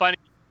 It's funny.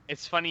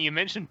 It's funny you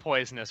mentioned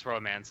poisonous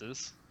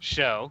romances.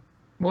 Show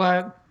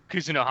What?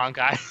 Kuzuno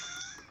Honkai.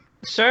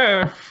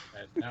 Sure.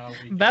 And now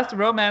we Best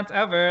romance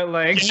ever.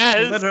 Like,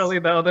 Yes! literally,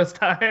 though, this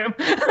time.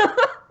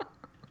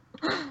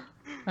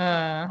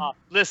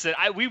 Listen,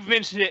 we've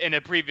mentioned it in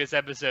a previous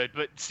episode,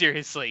 but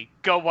seriously,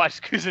 go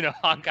watch Kuzuno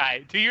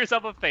Honkai. Do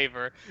yourself a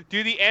favor.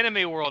 Do the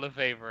anime world a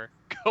favor.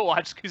 Go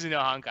watch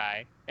Kuzuno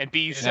Honkai and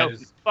be so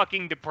is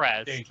fucking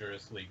depressed.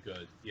 dangerously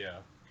good. Yeah.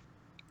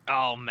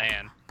 Oh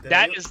man,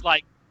 that is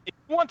like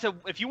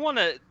if you want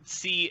to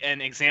see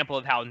an example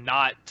of how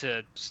not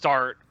to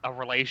start a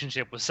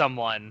relationship with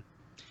someone.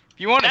 If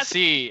you want to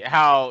see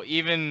how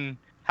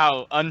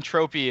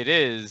untropy it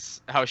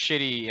is, how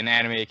shitty an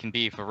anime can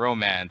be for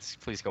romance,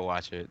 please go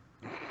watch it.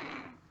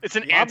 It's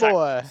an My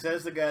boy.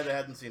 Says the guy that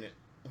hadn't seen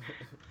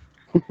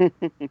it.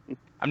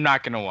 I'm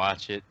not gonna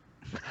watch it.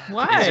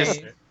 Why?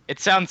 It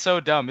sounds so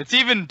dumb. It's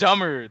even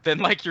dumber than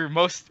like your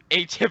most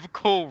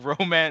atypical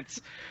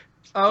romance.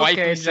 Okay,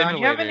 wifey John,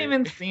 you haven't simulator.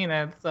 even seen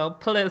it, so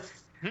please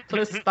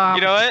stop.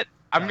 You know what?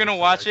 I'm gonna Sounds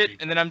watch like it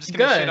and then I'm just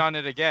gonna Good. shit on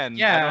it again.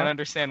 Yeah. I don't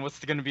understand what's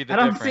gonna be the I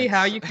don't difference. see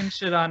how you can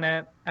shit on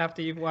it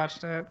after you've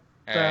watched it.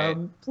 So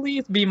Alright.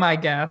 please be my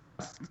guest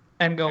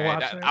and go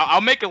Alright, watch it. I'll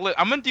make a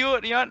I'm gonna do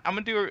it, Jan. I'm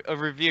gonna do a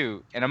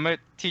review and I'm gonna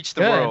teach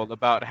the Good. world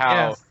about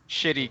how Yes.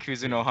 shitty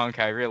Kuzuno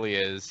Honkai really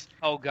is.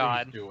 Oh Please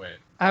god. do it.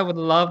 I would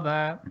love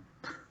that.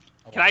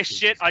 Can I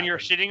shit on your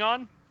shitting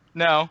on?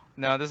 No,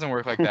 it doesn't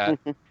work like that.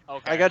 Okay.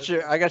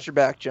 I got your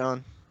back,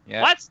 John.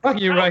 Yeah. What? Fuck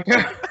you,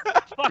 Riker.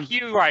 Fuck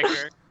you,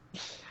 Riker.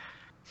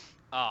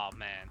 Oh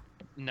man,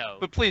 no.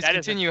 But please That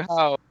is a- continue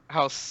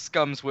how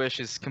Scum's Wish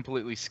is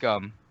completely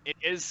scum. It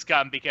is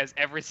scum because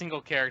every single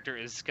character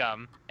is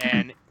scum,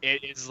 and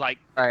it is like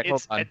Alright, hold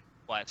it's on.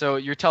 what? So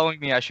you're telling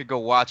me I should go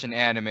watch an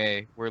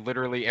anime where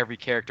literally every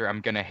character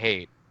I'm gonna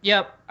hate.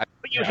 Yep. But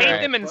you Yeah, hate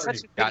alright. them in such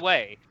a good Gotcha.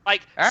 way.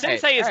 Like Alright,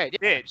 Sensei is alright, a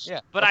bitch,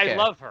 yeah, but okay. I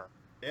love her.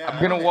 Yeah,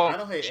 I'm gonna I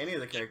don't hate any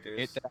of the characters.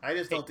 Hate that. I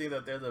just don't think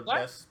that they're the What?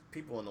 best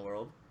people in the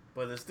world.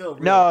 But it's still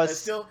real. No,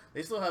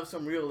 they still have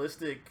some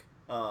realistic,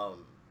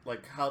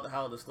 like how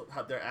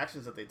their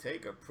actions that they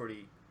take are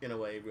pretty in a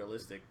way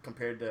realistic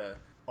compared to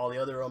all the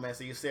other romance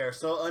that you say are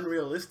so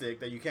unrealistic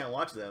that you can't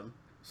watch them.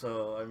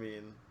 So I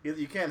mean,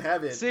 you can't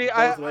have it See,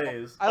 both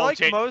ways. I Oh, like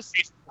Jason-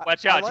 most.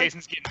 Watch I out, like-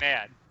 Jason's getting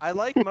mad. I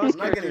like most I'm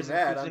not getting characters in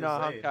mad, I'm Kuzuno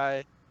just saying.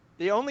 Honkai.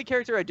 The only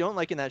character I don't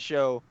like in that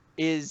show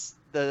is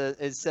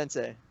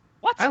Sensei.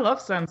 What? I love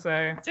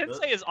Sensei.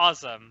 Sensei is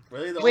awesome.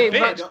 Really, the Wait, only,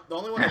 one I bitch. don't, the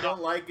only one I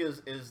don't like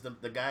is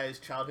the guy's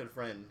childhood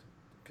friend,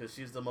 because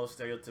she's the most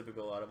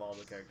stereotypical out of all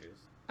the characters.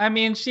 I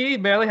mean, she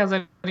barely has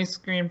any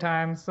screen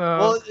time, so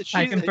Well,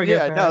 I can forgive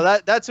her. no,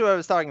 that's who I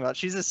was talking about.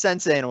 She's a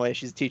sensei in a way.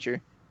 She's a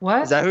teacher.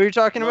 What? Is that who you're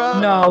talking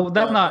about? No,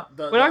 that's the- not.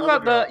 the- We're talking the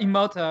about other the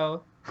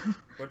Emoto.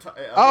 We're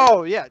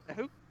Oh yeah.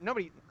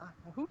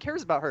 Who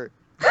cares about her?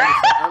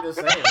 I'm just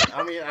saying.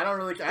 I mean, I don't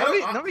really.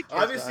 Nobody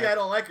cares Obviously, about I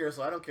don't like her,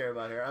 so I don't care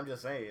about her. I'm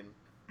just saying.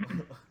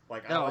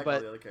 Like I No, like all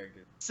but- the other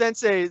characters.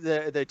 Sensei,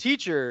 the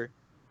teacher,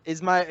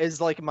 is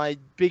like my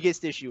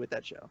biggest issue with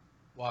that show.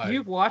 Why?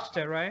 You've watched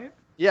it, right?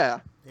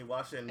 Yeah, He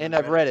watched it and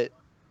I've read it.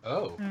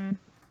 Oh. Mm.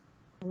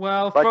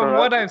 Well, Like from her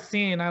what acting? I've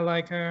seen, I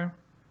like her.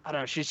 I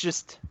don't know. She's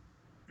just.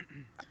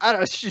 I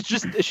don't know.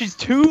 She's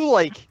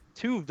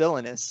too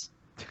villainous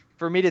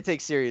for me to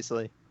take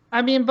seriously.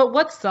 I mean, but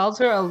what sells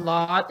her a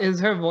lot is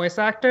her voice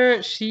actor.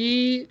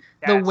 The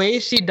Yes. way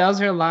she does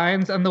her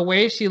lines and the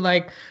way she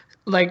like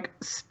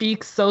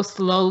speaks so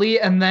slowly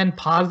and then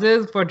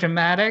pauses for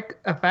dramatic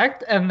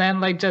effect and then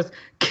like just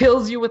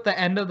kills you with the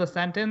end of the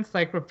sentence.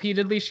 Like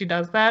repeatedly she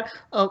does that.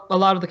 A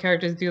lot of the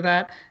characters do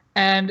that.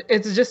 And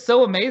it's just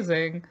so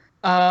amazing.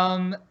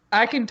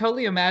 I can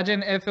totally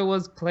imagine if it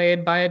was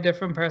played by a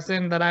different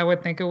person that I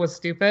would think it was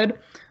stupid.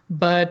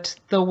 But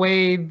the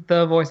way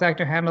the voice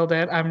actor handled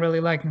it, I'm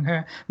really liking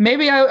her.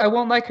 Maybe I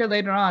won't like her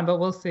later on, but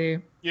we'll see.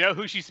 You know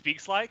who she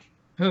speaks like?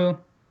 Who?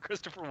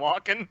 Christopher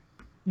Walken.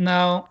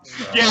 No.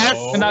 Yes!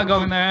 We're not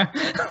going there.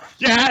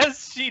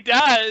 Yes, she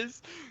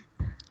does.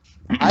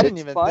 I didn't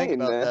It's even fine,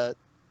 think about man. that.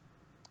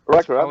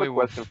 Riker, I have probably a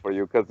worth- question for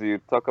you because you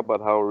talk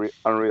about how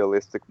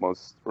unrealistic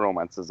most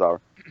romances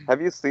are.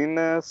 Have you seen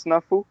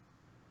Snafu?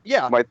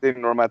 Yeah. My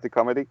teen romantic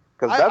comedy,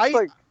 because I- that's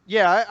like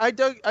Yeah, I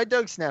dug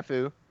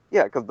Snafu.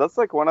 yeah, because that's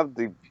like one of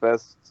the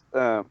best,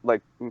 I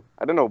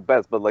don't know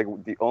best, but like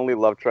the only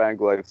love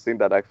triangle I've seen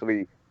that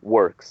actually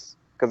works.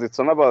 Because it's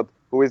not about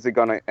who is he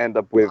gonna end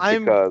up with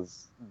I'm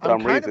because kind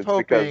dumb of reasons.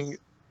 hoping Because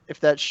if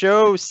that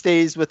show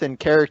stays within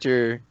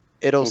character,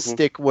 it'll Mhm.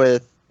 stick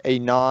with a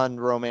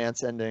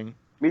non-romance ending.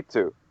 me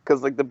too.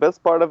 Because like the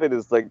best part of it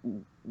is like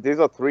these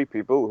are three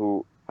people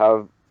who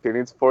have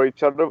feelings for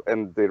each other,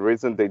 and the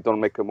reason they don't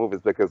make a move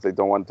is because they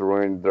don't want to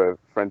ruin the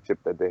friendship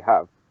that they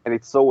have. And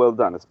it's so well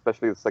done,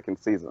 especially the second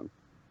season.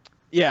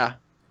 Yeah,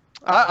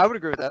 I would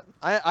agree with that.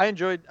 I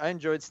enjoyed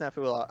Snafu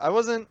a lot. I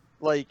wasn't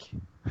like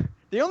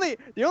the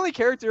only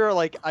character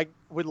like I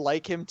would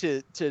like him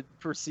to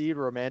proceed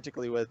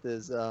romantically with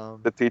is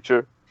The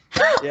teacher,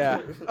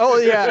 yeah. Oh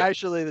yeah,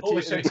 actually the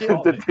Holy teacher. shit,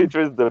 called the it.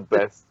 teacher is the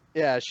best.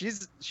 Yeah,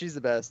 she's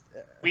the best.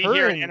 We Her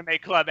here at and- Anime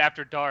Club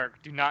After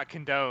Dark do not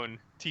condone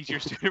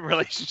teacher-student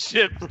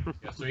relationships.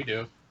 Yes, we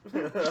do.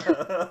 We'll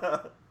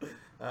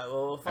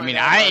I find mean,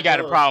 out I how ain't it got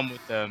a goes. problem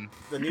with them.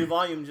 The new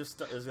volume just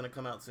is gonna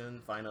come out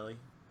soon, finally.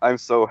 I'm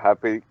so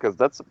happy because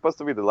that's supposed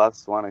to be the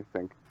last one, I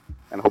think,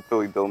 and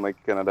hopefully they'll make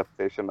an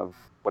adaptation of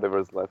whatever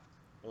is left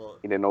Well,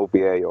 in an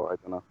OVA or I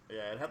don't know.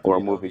 yeah, it'd have to Or be a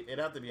an movie. it'd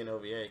have to be an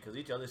OVA because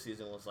each other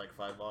season was like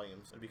 5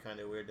 volumes. It'd be kind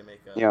of weird to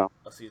make Yeah.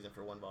 a season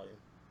for 1 volume.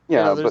 Yeah,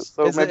 Yeah, but there's-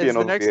 so is maybe is an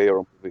the next- OVA or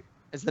a movie.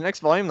 Is the next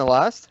volume the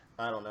last?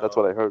 I don't know. That's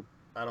what I heard.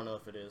 I don't know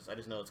if it is. I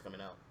just know it's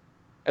coming out.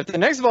 If the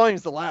next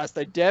volume's the last,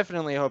 I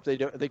definitely hope they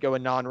go a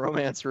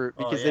non-romance route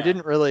Oh, because yeah. they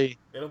didn't really.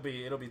 It'll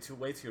be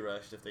way too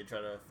rushed if they try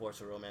to force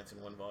a romance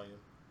in 1 volume.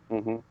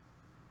 Mm-hmm.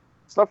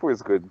 Stuff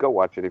is good. Go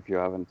watch it if you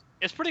haven't,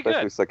 It's pretty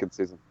especially good. second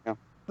season. Yeah,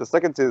 the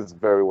second season is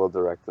very well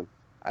directed.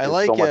 I It's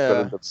like so much better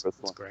than the It's first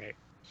one. great.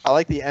 I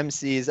like the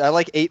MCs. I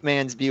like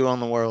 8-Man's view on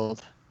the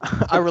world.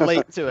 I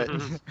relate to it.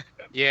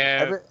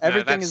 Yeah,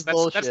 Everything that's, is that's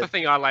the bullshit.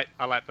 thing I like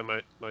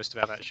most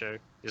about that show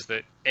is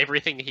that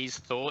everything he's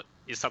thought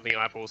is something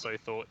I've also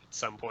thought at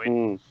some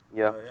point.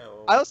 Yeah, Oh, yeah,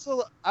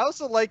 well, I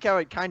also like how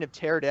it kind of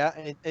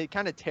it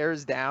kind of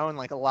tears down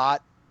like a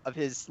lot of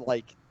his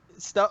like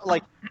stuff.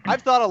 Like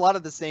I've thought a lot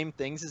of the same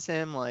things as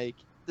him. Like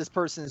this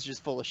person's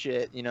just full of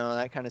shit, you know,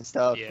 that kind of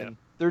stuff. Yeah. And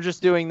they're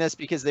just doing this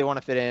because they want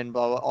to fit in,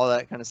 blah, blah, all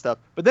that kind of stuff.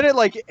 But then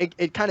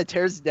it kind of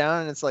tears it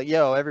down, and it's like,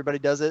 yo, everybody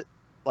does it.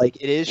 Like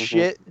it is Mhm.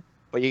 shit,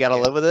 but you gotta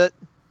live with it.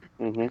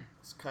 mm-hmm.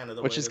 it's kind of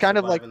the which way is to kind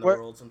of survive like in the what-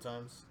 world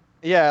sometimes.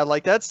 Yeah,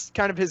 like that's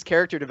kind of his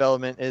character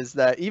development is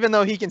that even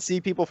though he can see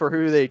people for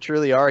who they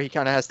truly are, he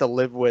kind of has to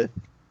live with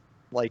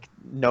like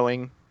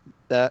knowing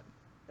that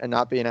and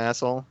not be an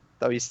asshole,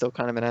 though he's still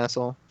kind of an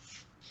asshole.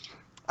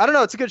 I don't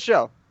know, it's a good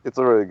show. It's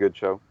a really good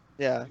show.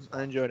 Yeah,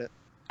 I enjoyed it.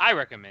 I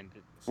recommend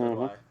it. So do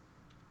Mhm. I.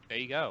 There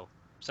you go.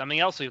 Something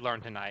else we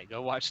learned tonight.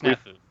 Go watch We-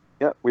 Snafu.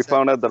 Yeah, we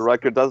found out that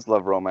Riker does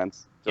love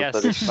romance. Just Yes.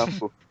 that it's not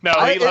full. No,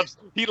 I-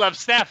 he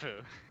loves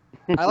Snafu.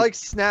 I like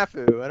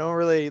Snafu. I don't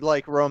really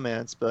like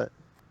romance, but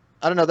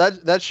I don't know,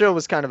 that show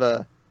was kind of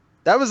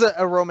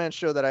a romance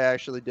show that I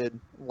actually did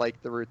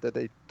like the route that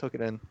they took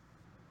it in.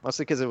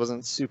 Mostly because it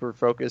wasn't super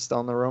focused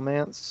on the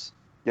romance.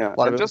 Yeah, lot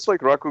of and it just like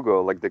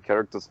Rakugo, like the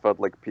characters felt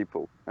like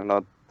people and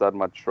not that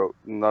much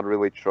not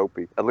really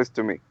tropey. At least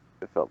to me,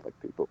 it felt like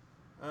people.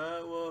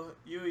 Well,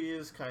 Yui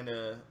is kind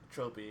of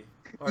tropey.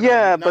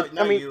 Yeah, not, but,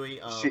 not I mean,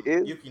 Yui, she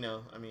is.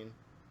 Yukino, I mean.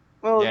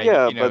 Well, yeah,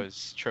 yeah, you but know,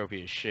 it's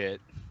tropey as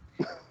shit.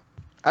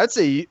 I'd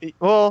say,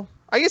 I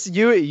guess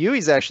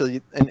Yui's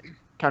actually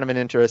kind of an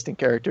interesting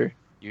character.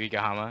 Yui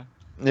Gahama.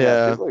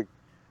 Yeah. she's like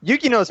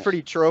Yukino's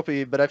pretty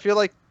tropey, but I feel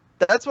like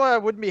that's why I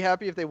wouldn't be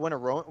happy if they went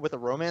with a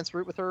romance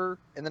route with her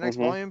in the next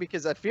Mhm. volume,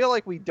 because I feel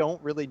like we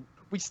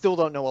still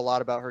don't know a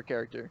lot about her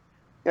character.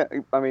 yeah.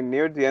 I mean,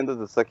 near the end of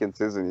the second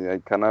season, I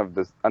kind of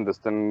just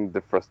understand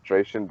the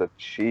frustration that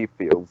she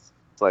feels.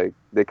 It's like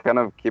they kind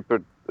of keep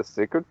it a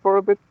secret for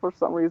a bit for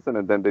some reason,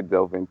 and then they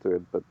delve into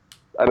it. But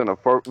I don't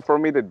know. For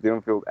me, they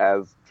didn't feel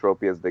as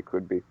tropey as they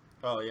could be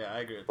Oh, yeah, I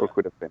agree with or that.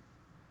 could have been.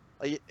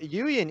 Like,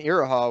 Yui and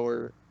Iroha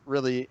were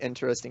really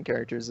interesting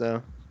characters,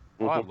 though.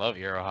 Oh, I Mhm. love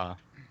Iroha.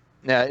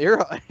 Yeah,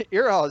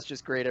 Iroha is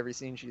just great every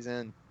scene she's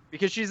in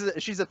because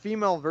she's a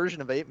female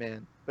version of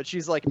 8-Man, but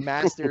she's like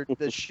mastered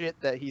the shit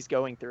that he's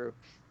going through.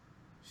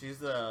 She's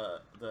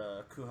the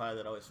Kuhai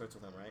that always flirts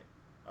with him, right?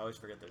 I always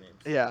forget their names.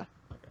 Yeah,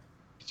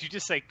 Did you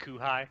just say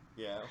Kuhai?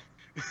 Yeah.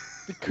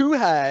 the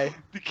Kuhai,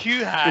 The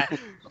Kuhai.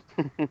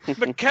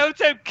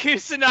 Makoto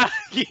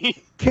Kusanagi.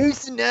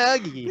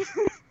 Kusanagi.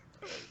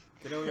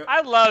 You know, we-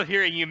 I love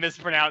hearing you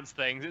mispronounce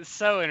things. It's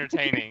so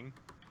entertaining.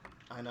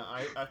 I know.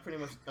 I pretty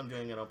much I'm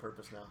doing it on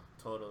purpose now.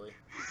 Totally.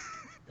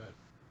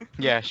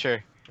 Yeah,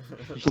 sure.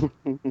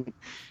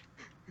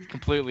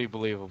 Completely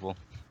believable.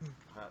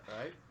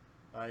 Right?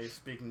 I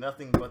speak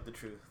nothing but the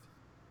truth.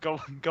 Go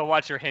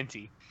watch your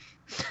henty.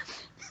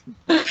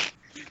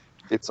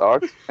 It's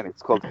art, and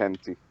it's called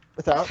henty.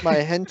 Without my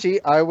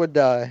henty, I would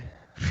die.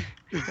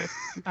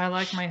 I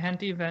like my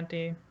henty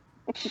venti.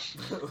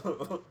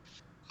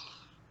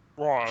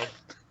 Why?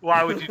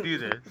 Why would you do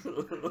this?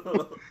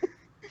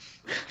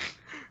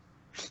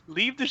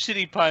 Leave the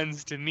shitty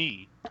puns to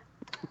me.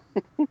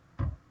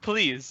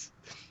 Please.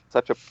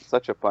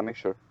 Such a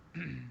Punisher.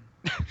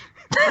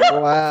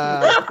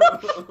 Wow,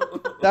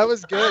 that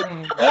was good.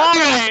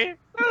 Why?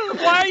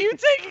 Why are you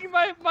taking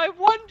my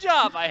one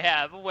job I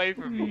have away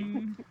from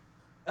me?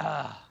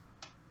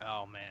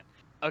 Oh man.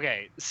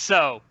 Okay,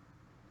 so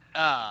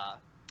I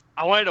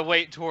wanted to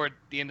wait toward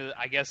the end of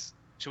I guess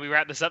should we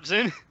wrap this up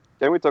soon?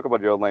 Can we talk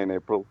about Your Lie in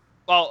April?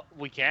 Well,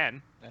 we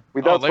can.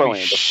 Without let me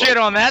spoiling it, of shit course.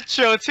 on that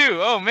show too.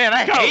 Oh man,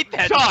 I hate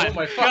that Sean. Oh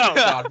my fucking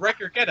god,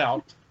 Wrecker, get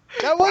out!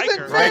 That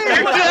wasn't Riker.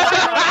 fair.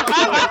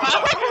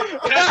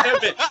 God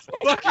damn it!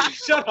 Fucking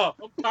shut up!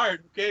 I'm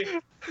tired, okay?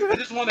 I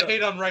just want to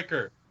hate on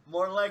Riker.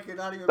 More like you're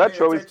not even That paying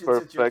show is attention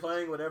since you're perfect.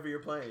 playing whatever you're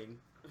playing.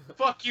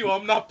 Fuck you,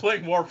 I'm not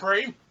playing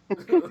Warframe.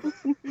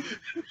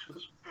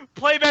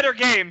 Play better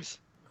games.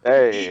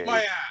 Hey, Eat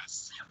my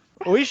ass.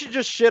 We should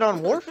just shit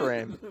on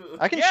Warframe.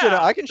 I can shit.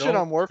 Yeah. I can shit Don't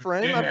on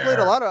Warframe. I've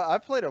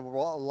played a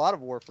lot of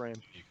Warframe.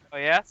 Oh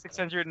yeah,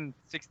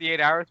 668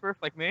 hours worth,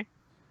 like me.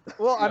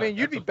 Well, I Yeah, mean,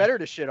 you'd be that's better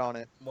to shit on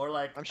it. More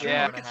like I'm sure you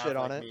hour could and a shit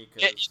half on like it. me,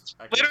 'cause It's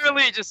I can-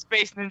 literally just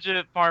Space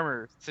Ninja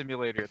Farmer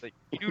Simulator. Like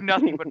you do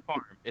nothing but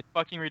farm. It's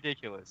fucking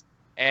ridiculous,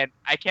 and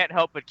I can't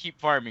help but keep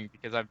farming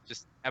because I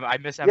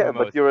miss MMOs. yeah,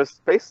 but you're a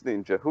space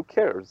ninja. Who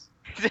cares?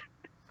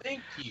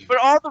 Thank you. But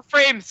all the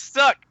frames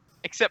suck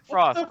except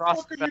what Frost. the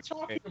Frost fuck is are you best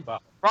talking frame.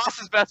 about?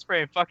 Frost's best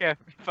frame. Fuck off.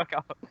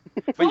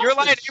 But Frost you're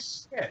lying.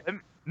 is shit.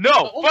 No,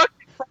 Oh, fuck.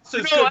 Frost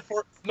is You know good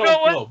for You know Snow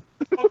what? Globe.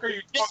 What the fuck are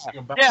you talking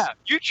about? Yeah,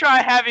 you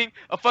try having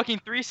a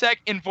fucking 3-sec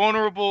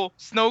invulnerable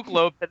snow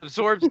globe that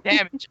absorbs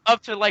damage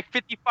up to like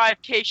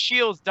 55k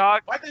shields,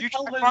 dog. Why the You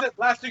hell try is it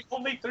lasting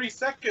only 3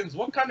 seconds?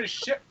 What kind of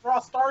shit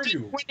Frost are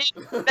you?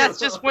 That's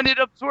just when it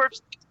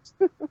absorbs.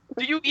 Do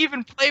you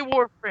even play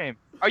Warframe?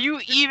 Are you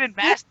even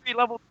mastery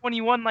level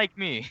 21 like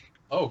me?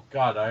 Oh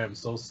god, I am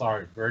so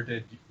sorry.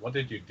 What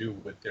did you do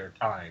with their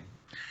time?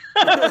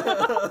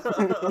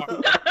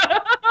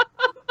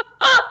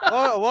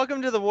 Oh,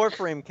 welcome to the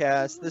Warframe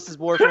cast. This is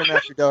Warframe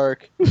After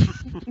Dark.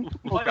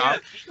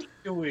 What is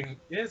doing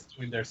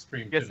their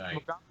stream Guess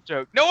tonight?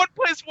 joke. No one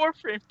plays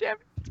Warframe, damn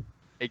it.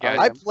 Hey guys,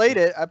 I played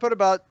it. I put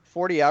about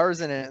 40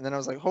 hours in it, and then I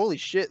was like, "Holy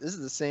shit, this is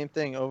the same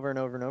thing over and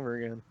over and over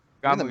again."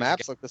 Even the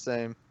maps look the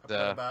same. I put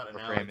about an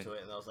hour into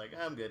it, and I was like,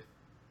 I'm good.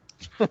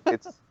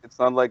 It's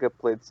not like I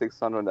played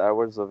 600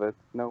 hours of it.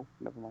 No,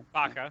 never mind.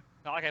 Baka.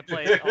 Not like I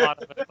played a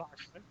lot of it.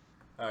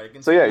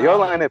 Alright, So yeah, Your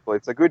Lie in April.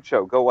 It's a good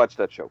show. Go watch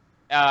that show.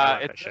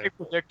 like it's that very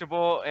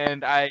predictable,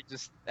 and I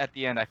just at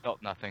the end I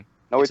felt nothing.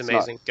 No, it's it's,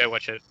 amazing. not. Go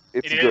watch it.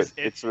 It's It good. is.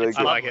 It's really it's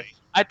good. I like lovely. it.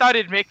 I thought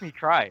it'd make me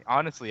cry.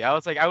 Honestly, I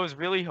was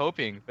really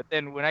hoping, but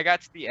then when I got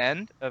to the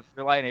end of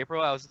July and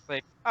April, I was just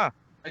like, I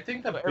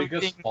think the But biggest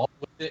everything- fault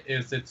with it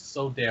is it's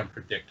so damn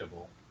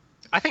predictable.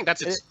 I think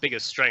that's its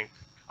biggest strength.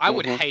 I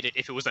would Mhm. hate it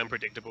if it was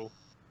unpredictable.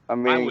 I I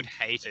mean, would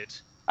hate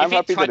it. I'm If it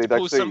happy tried that to it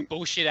pull some actually.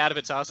 bullshit out of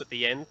its ass at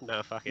the end,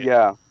 no, fuck it.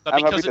 Yeah, But I'm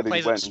happy because it that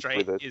plays it it went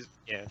straight, with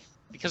it.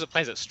 because it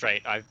plays it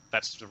straight,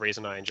 that's the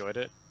reason I enjoyed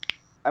it.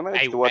 I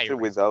managed I- to watch I it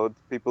reason. without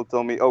people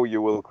tell me, "Oh,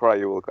 you will cry,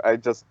 you will." Cry. I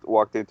just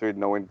walked into it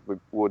knowing it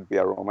would be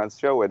a romance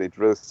show, and it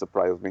really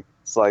surprised me.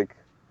 It's like,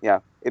 yeah,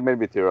 it made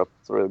me tear up.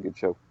 It's a really good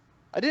show.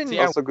 I didn't See,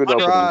 I Also good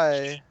wanted-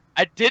 cry.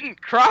 I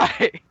didn't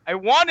cry. I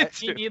wanted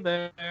Me to.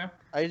 neither.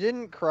 I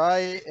didn't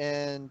cry,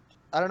 and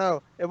I don't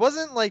know. It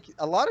wasn't like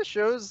a lot of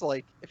shows.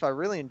 Like if I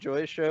really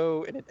enjoy a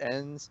show and it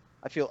ends,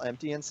 I feel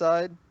empty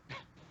inside.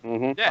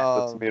 Mm-hmm. Yeah.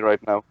 That's me right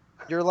now.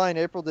 Your Lie in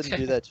April didn't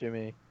do that to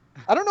me.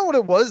 I don't know what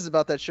it was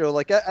about that show.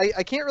 Like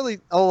I can't really.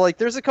 Oh, like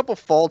there's a couple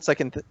faults that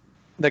come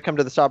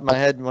to the top of my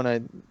head when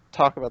I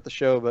talk about the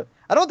show, but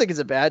I don't think it's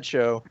a bad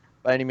show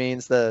by any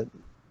means. The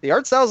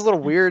art style is a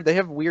little weird. They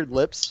have weird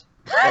lips.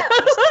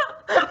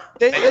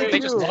 They They do.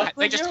 just your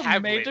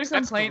have major lips. That's the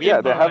complaint weird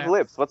Yeah, they part. have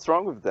lips. What's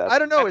wrong with that? I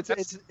don't know.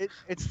 That's-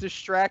 It's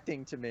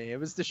distracting to me. It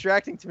was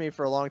distracting to me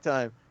for a long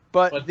time.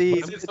 But But the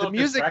was it so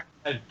music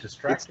It's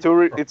it's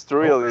too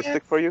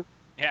realistic for you.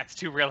 Yeah, it's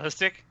too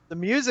realistic. the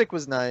music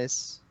was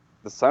nice.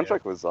 The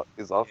soundtrack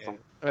is awesome.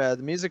 The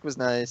music was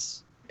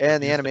nice,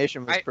 and the music-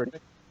 animation was I- pretty.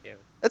 yeah.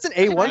 That's an I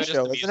think A1 just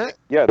show, the isn't music.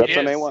 it? Yeah, that's It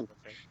an is. A1.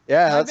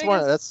 Yeah, My that's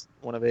biggest-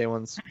 one of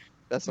A1's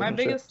best. My looking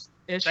shows. biggest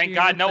issue. Thank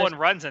God with no the- one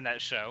runs in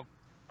that show.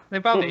 They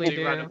They probably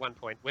do run do. at one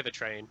point with a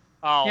train.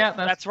 Oh, Yeah,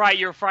 that's right.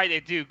 You're right. They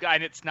do,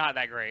 and it's not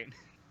that great.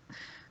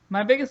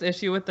 My biggest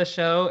issue with the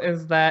show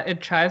is that it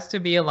tries to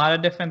be a lot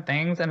of different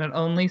things and it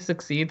only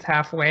succeeds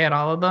halfway at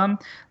all of them.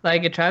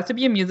 Like it tries to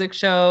be a music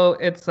show.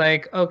 It's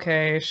like,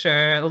 okay,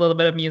 sure, a little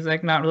bit of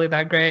music, not really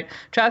that great.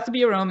 Tries to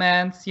be a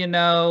romance, it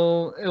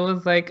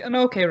was like an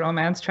okay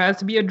romance. Tries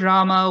to be a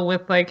drama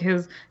with like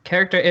his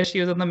character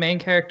issues and the main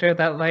character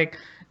that like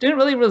didn't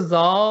really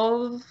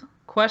resolve ?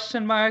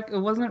 It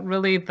wasn't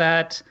really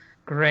that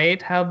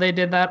great how they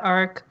did that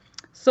arc.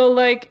 So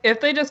like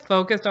if they just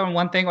focused on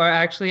one thing or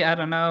actually, I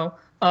don't know,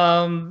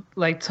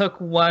 like took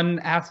one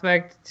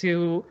aspect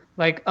to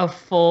like a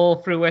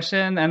full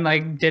fruition and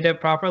like did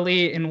it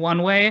properly in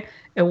one way,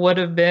 it would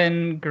have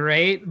been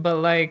great. But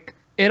like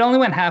it only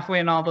went halfway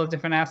in all those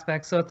different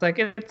aspects. So it's like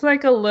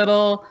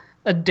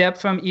a dip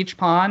from each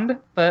pond,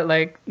 but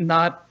like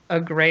not a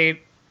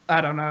great,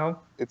 I don't know.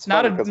 It's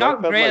Not funny 'cause I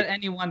not felt great like- at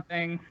any one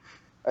thing.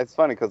 It's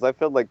funny because I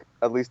feel like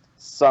at least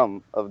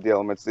some of the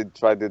elements they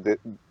tried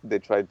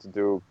to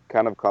do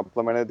kind of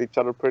complemented each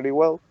other pretty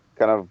well.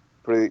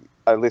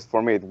 At least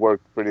for me, it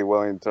worked pretty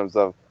well in terms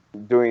of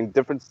doing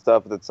different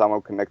stuff that somehow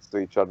connects to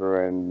each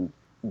other and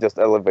just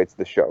elevates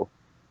the show.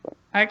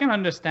 I can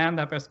understand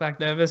that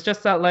perspective. It's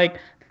just that like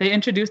they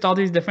introduced all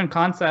these different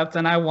concepts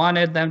and I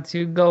wanted them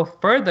to go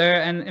further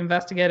and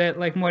investigate it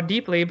like more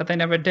deeply, but they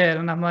never did.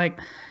 And I'm like,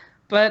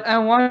 but I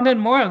wanted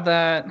more of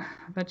that.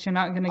 But you're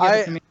not gonna give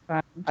it to me.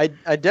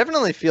 I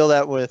definitely feel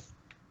that with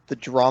the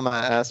drama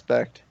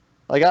aspect.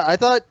 Like I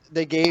thought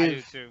they I do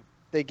gave too.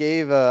 I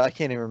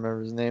can't even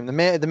remember his name.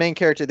 The main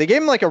character. They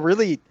gave him like a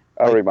really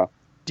Arima.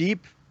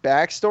 deep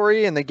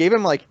backstory and they gave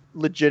him like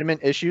legitimate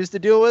issues to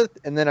deal with,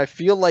 and then I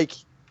feel like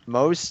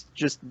most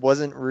just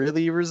wasn't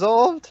really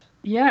resolved.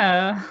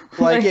 Yeah.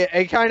 Like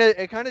it kind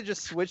of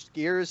just switched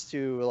gears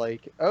to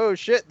like, oh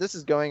shit, this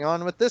is going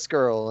on with this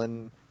girl,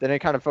 and then it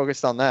kind of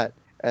focused on that.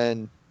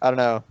 And I don't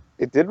know.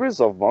 It did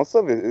resolve most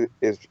of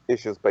its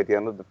issues by the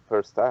end of the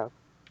first half.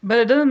 But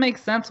it doesn't make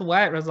sense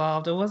why it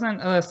resolved. It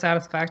wasn't a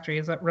satisfactory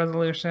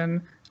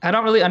resolution. I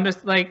don't really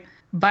understand. Like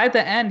by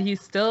the end, he's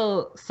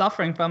still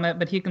suffering from it,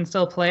 but he can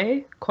still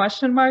play?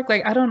 Question mark.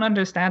 Like I don't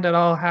understand at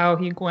all how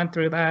he went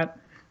through that.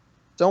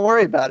 Don't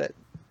worry about it.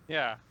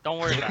 Yeah, don't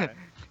worry about it.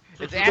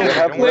 It's Don't anime.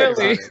 have Don't worry words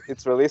about on it. it.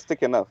 It's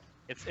realistic enough.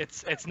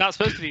 It's not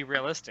supposed to be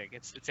realistic.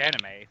 It's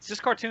anime. It's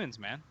just cartoons,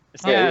 man.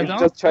 It's Yeah, not, it's don't,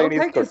 just don't Chinese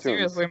take it cartoons.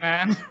 seriously,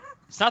 man.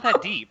 it's not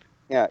that deep.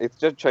 Yeah, it's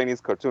just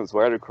Chinese cartoons.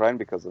 Why are you crying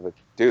because of it?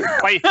 Dude.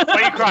 Why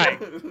are you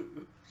crying?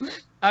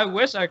 I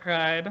wish I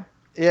cried.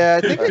 Yeah,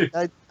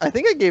 I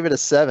think I gave it a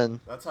 7.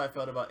 That's how I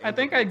felt about. I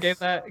think I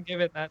gave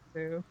it that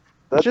too.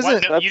 That's, Which What,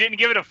 isn't- no, you didn't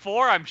give it a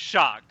 4? I'm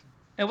shocked.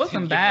 It wasn't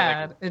Give it, like,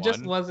 bad. a It just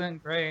 1.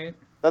 wasn't great.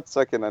 that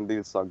second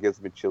ending song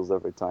gives me chills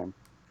every time.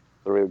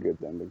 It's a real good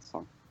ending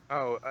song.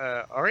 Oh,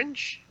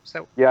 Orange? Is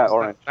that? Yeah, is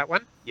Orange. That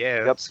one? Yeah,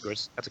 Yep. that's good.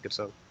 That's a good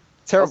song.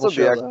 Terrible Also,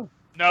 the show act- though.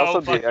 No,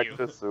 also, fuck the you.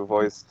 actress who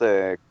voiced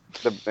the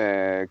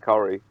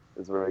Kaori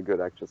is a very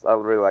good actress. I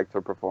really liked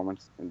her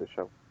performance in the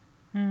show.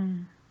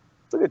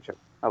 It's a good show.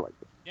 I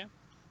liked it.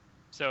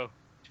 So,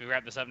 should we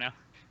wrap this up now?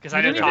 Because We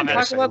I know didn't Tom even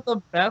has. talk about the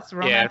best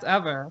romance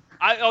ever.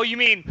 Oh, you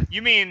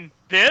mean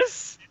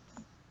this?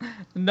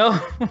 No.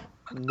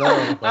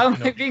 No. I'm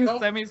No. being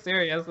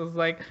semi-serious. It's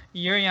like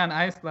Yuri on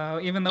Ice, though,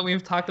 even though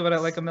we've talked about it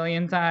like a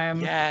million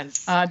times.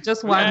 Yes.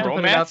 Just wanted to put it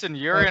Romance out and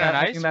Yuri there on that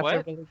I Ice. think that's What?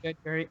 a really good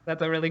Yuri.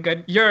 That's a really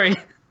good Yuri.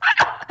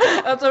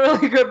 That's a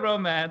really good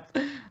romance.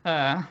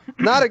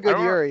 Not a good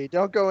don't- Yuri.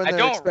 Don't go in I there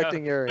don't-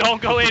 expecting Yuri.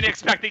 Don't go in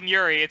expecting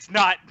Yuri. It's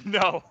not.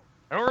 No.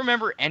 I don't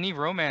remember any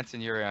romance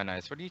in Yuri on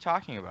Ice. What are you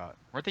talking about?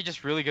 Weren't they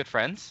just really good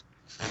friends?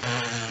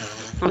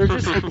 They're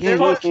just,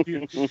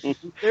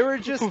 they were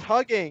just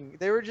hugging.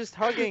 They were just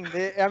hugging.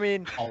 I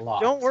mean, A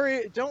lot. don't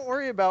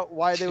worry about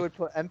why they would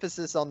put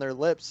emphasis on their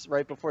lips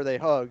right before they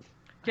hug.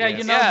 Yeah, Yes.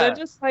 you know, Yeah. they're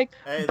just like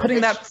Hey, putting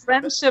the- that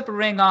friendship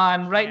ring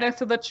on right Yeah. next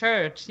to the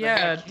church. The Yeah,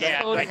 hand- Yeah,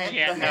 totally. I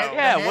can't know.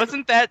 Yeah, hand-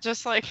 wasn't that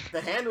just like?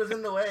 The hand was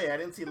in the way. I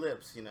didn't see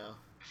lips. You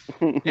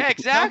know. Yeah,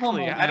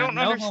 exactly. homo, I don't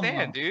man. No understand,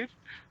 homo. dude.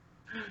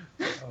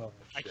 Oh,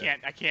 I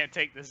shit. can't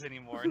take this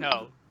anymore.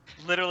 No.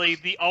 Literally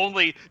the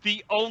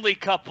only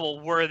couple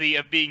worthy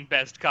of being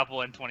best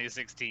couple in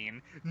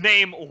 2016.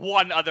 Name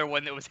one other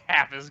one that was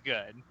half as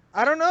good.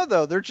 I don't know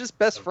though. They're just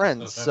best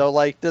friends. Okay. So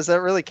like, does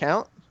that really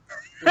count?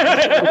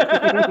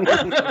 I'm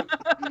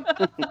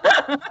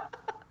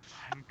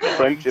going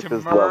Friendship to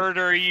is love.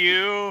 murder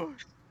you.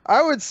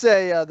 I would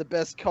say the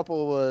best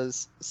couple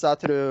was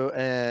Satoru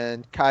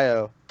and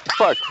Kaio.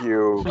 Fuck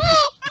you.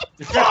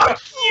 Fuck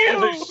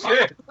Holy you.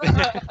 shit!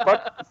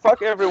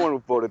 fuck everyone who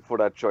voted for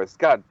that choice.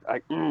 God,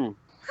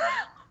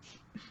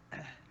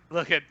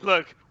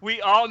 Look.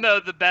 We all know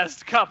the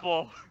best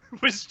couple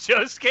was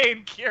Josuke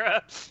and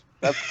Kira.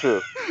 that's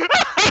true.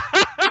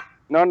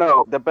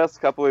 No, the best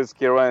couple is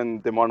Kira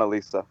and the Mona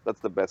Lisa. That's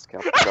the best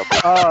couple.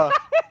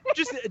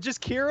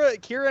 Just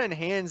Kira and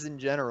Hands in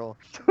general.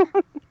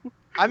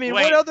 I mean,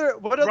 Wait, what other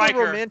Riker.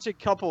 romantic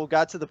couple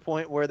got to the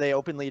point where they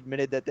openly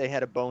admitted that they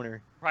had a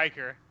boner?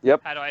 Riker.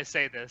 Yep. How do I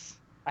say this?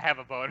 I have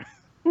a boner.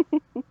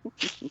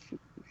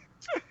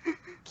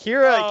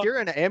 Kira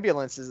and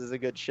Ambulances is a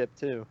good ship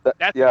too.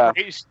 That's Yeah.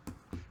 great.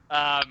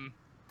 Am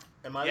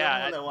I Yeah,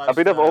 the only one that watched? A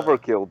bit of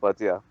overkill,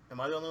 but yeah. Am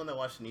I the only one that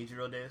watched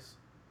Nijiro Days?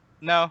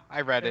 No, I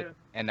read it,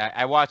 and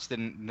I watched it,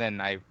 and then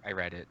I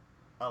read it.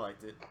 I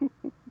liked it.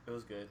 It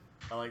was good.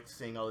 I liked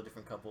seeing all the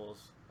different couples.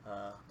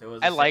 There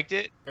was. I liked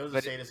it. There was a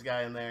but- sadist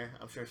guy in there.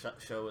 I'm sure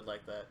Show would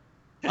like that.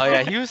 Oh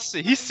yeah,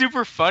 he's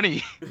super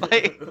funny.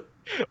 Like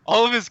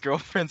all of his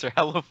girlfriends are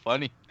hella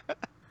funny. And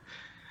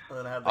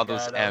then I had the all guy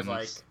those that was like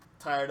M's.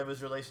 tired of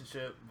his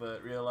relationship,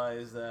 but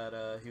realized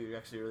that he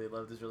actually really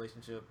loved his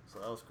relationship. So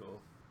that was cool.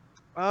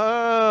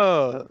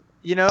 Oh,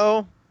 you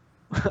know,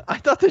 I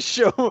thought the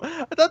show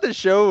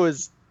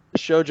was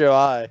Shoujo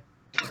Ai.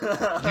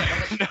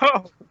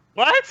 No.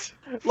 What?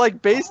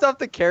 Like based off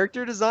the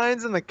character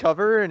designs and the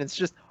cover, and it's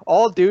just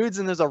all dudes,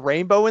 and there's a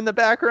rainbow in the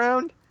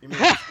background. You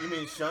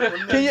mean Shon?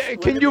 Wouldn't Can it- you- wouldn't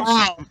it can you- be-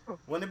 Wow.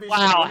 Wouldn't it be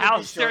Wow. wouldn't it How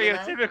be Shonenai?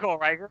 stereotypical,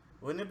 Riker.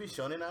 Wouldn't it be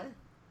Shonenai?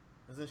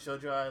 Isn't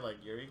shoujo like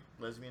Yuri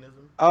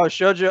lesbianism? Oh,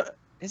 shoujo.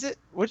 Is it?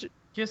 Which?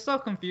 You're so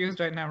confused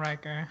right now,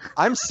 Riker.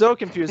 I'm so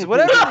confused.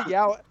 Whatever the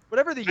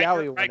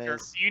yaoi one Riker,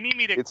 is. do you need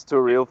me to? It's too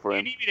real for Do you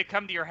him. need me to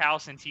come to your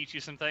house and teach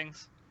you some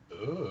things?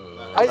 Ooh.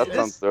 That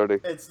sounds dirty.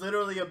 It's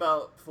literally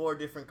about 4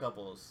 different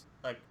couples,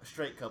 like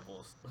straight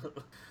couples.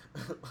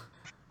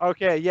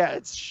 Okay, yeah,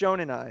 it's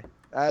shonenai.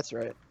 That's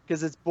right.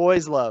 Because it's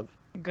boys' love.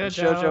 Good And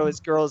job. shoujo is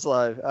girls'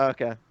 love.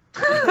 Okay.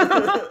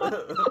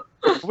 I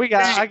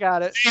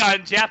got it. Hey,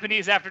 on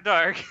Japanese After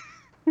Dark.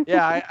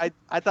 Yeah,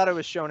 I thought it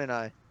was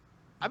shonenai.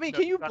 I mean, No,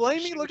 can you not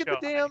blame me? Look at the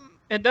shoujo. damn.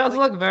 It does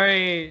look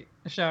very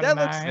shonen. That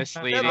looks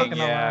misleading,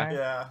 yeah.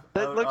 Yeah,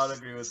 That I'll looks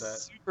agree with that.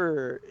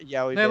 super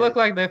yaoi. They look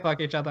like they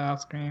fuck each other off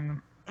screen.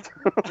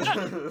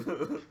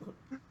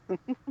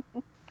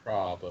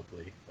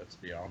 Probably. Let's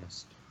be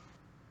honest.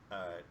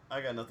 Alright,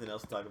 I got nothing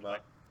else to talk about.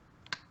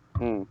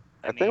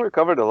 I think we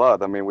covered a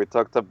lot. I mean, we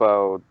talked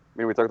about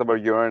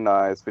Yuri on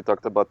Ice, we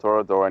talked about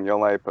Toradora and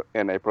Yola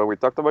in April, we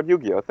talked about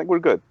Yu-Gi-Oh! I think we're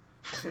good.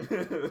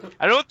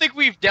 I don't think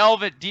we've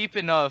delved it deep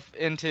enough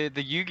into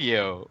the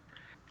Yu-Gi-Oh.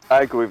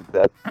 I agree with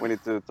that. We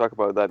need to talk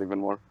about that even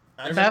more.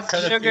 There's That's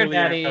Sugar pedophilia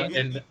Daddy.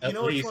 in You at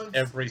know which least ones-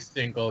 every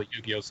single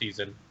Yu-Gi-Oh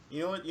season.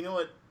 You know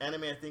what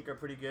anime I think are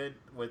pretty good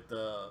with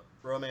the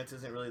romance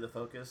isn't really the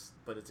focus,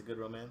 but it's a good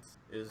romance,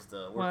 is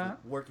the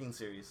working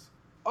series.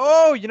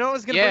 Oh, you know, I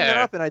was gonna bring that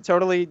Yeah. up, and I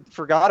totally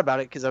forgot about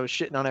it because I was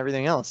shitting on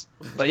everything else.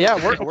 But yeah,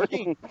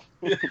 working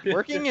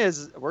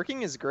is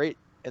great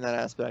in that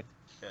aspect.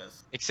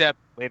 Yes. Except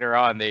later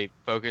on, they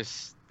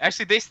focus.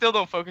 Actually, they still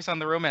don't focus on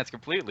the romance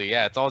completely.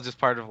 Yeah, it's all just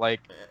part of like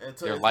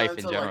Until, their it's life not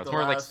in until, general. like, It's the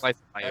more like last slice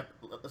of life.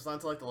 It's not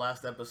until like the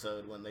last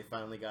episode when they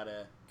finally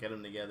gotta get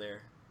them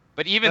together.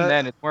 But even Uh,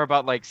 then, it's more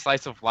about like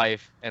slice of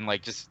life and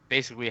like just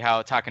basically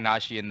how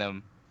Takanashi and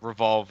them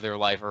revolve their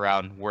life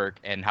around work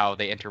and how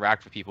they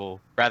interact with people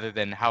rather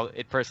than how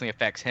it personally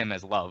affects him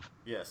as love.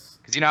 Yes.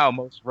 Because you know how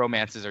most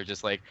romances are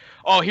just like,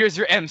 oh, here's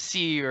your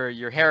MC or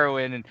your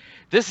heroine, and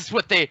this is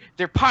what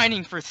they're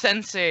pining for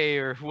sensei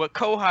or what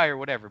kohai or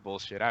whatever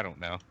bullshit. I don't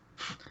know.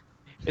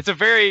 It's a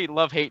very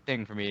love-hate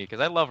thing for me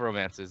because I love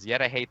romances,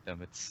 yet I hate them.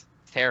 It's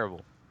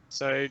terrible.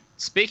 So,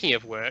 speaking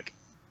of work,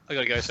 I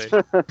gotta go soon.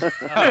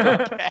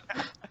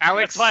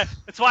 Alex,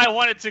 That's why I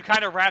wanted to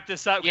kind of wrap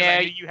this up. 'Cause I yeah,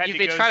 knew you had you've to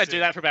been go trying to soon. do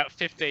that for about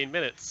 15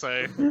 minutes,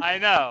 so... I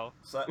know.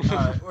 So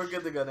alright, we're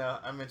good to go now.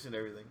 I mentioned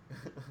everything.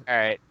 All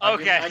right.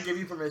 Okay. I give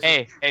you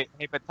permission. Hey,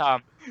 but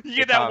Tom, You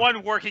get that Tom.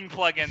 one working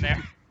plug in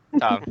there.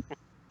 Tom.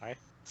 Hi.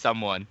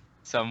 Someone.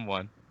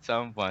 Someone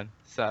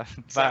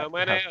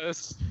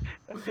else.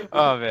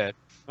 Oh man.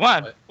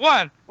 One.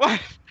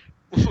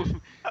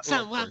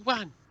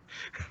 Someone.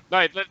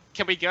 No,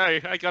 can we go?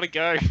 I gotta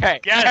go. Hey,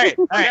 Yes. hey,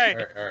 Okay.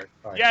 Alright,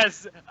 fine.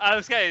 Yes.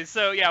 Okay.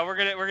 So yeah, we're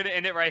gonna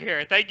end it right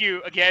here. Thank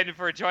you again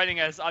for joining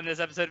us on this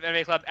episode of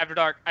MMA Club After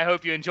Dark. I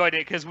hope you enjoyed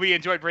it because we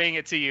enjoyed bringing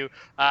it to you.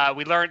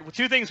 We learned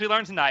 2 things. We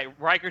learned tonight: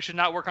 Riker should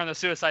not work on the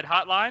suicide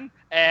hotline,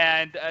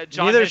 and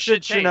John Neither has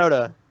should shit taste.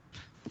 Shinoda.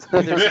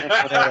 Neither should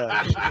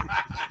Shinoda.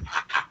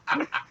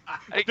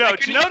 No,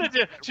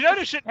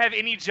 Shinoda shouldn't have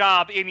any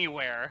job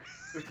anywhere.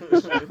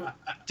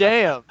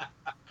 Damn.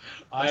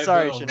 I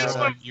sorry, will Shinoda.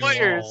 warn you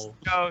Employers, all.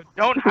 no,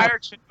 don't hire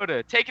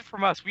Shinoda. Take it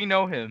from us. We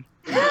know him.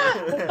 If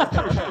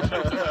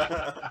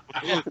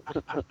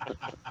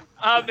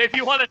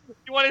you want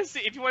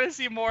to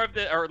see more of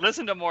this or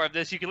listen to more of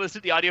this, you can listen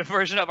to the audio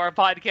version of our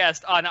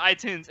podcast on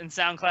iTunes and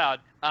SoundCloud.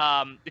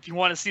 If you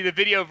want to see the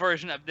video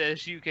version of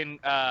this, you can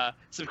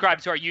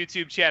subscribe to our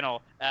YouTube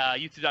channel,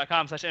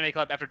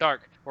 youtube.com/MAClubAfterDark,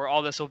 where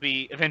all this will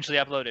be eventually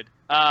uploaded.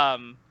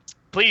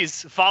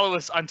 Please follow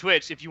us on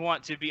Twitch if you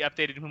want to be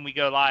updated when we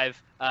go live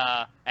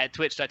at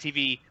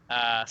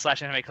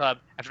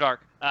twitch.tv/AnimeClubAfterDark.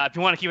 If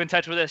you want to keep in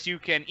touch with us, you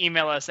can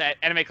email us at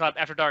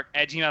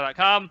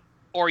animeclubafterdark@gmail.com,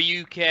 or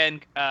you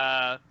can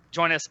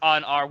join us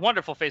on our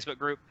wonderful Facebook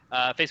group,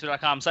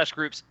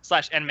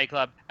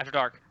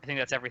 facebook.com/groups/AnimeClubAfterDark. I think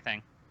that's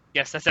everything.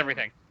 Yes, that's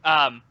everything.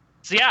 So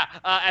yeah,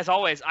 as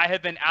always, I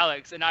have been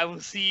Alex, and I will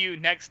see you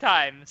next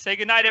time. Say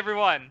goodnight,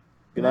 everyone.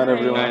 Good night,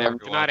 everyone.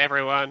 Good night,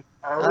 everyone.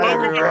 Hi,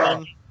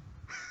 everyone.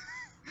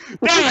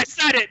 No, I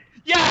said it.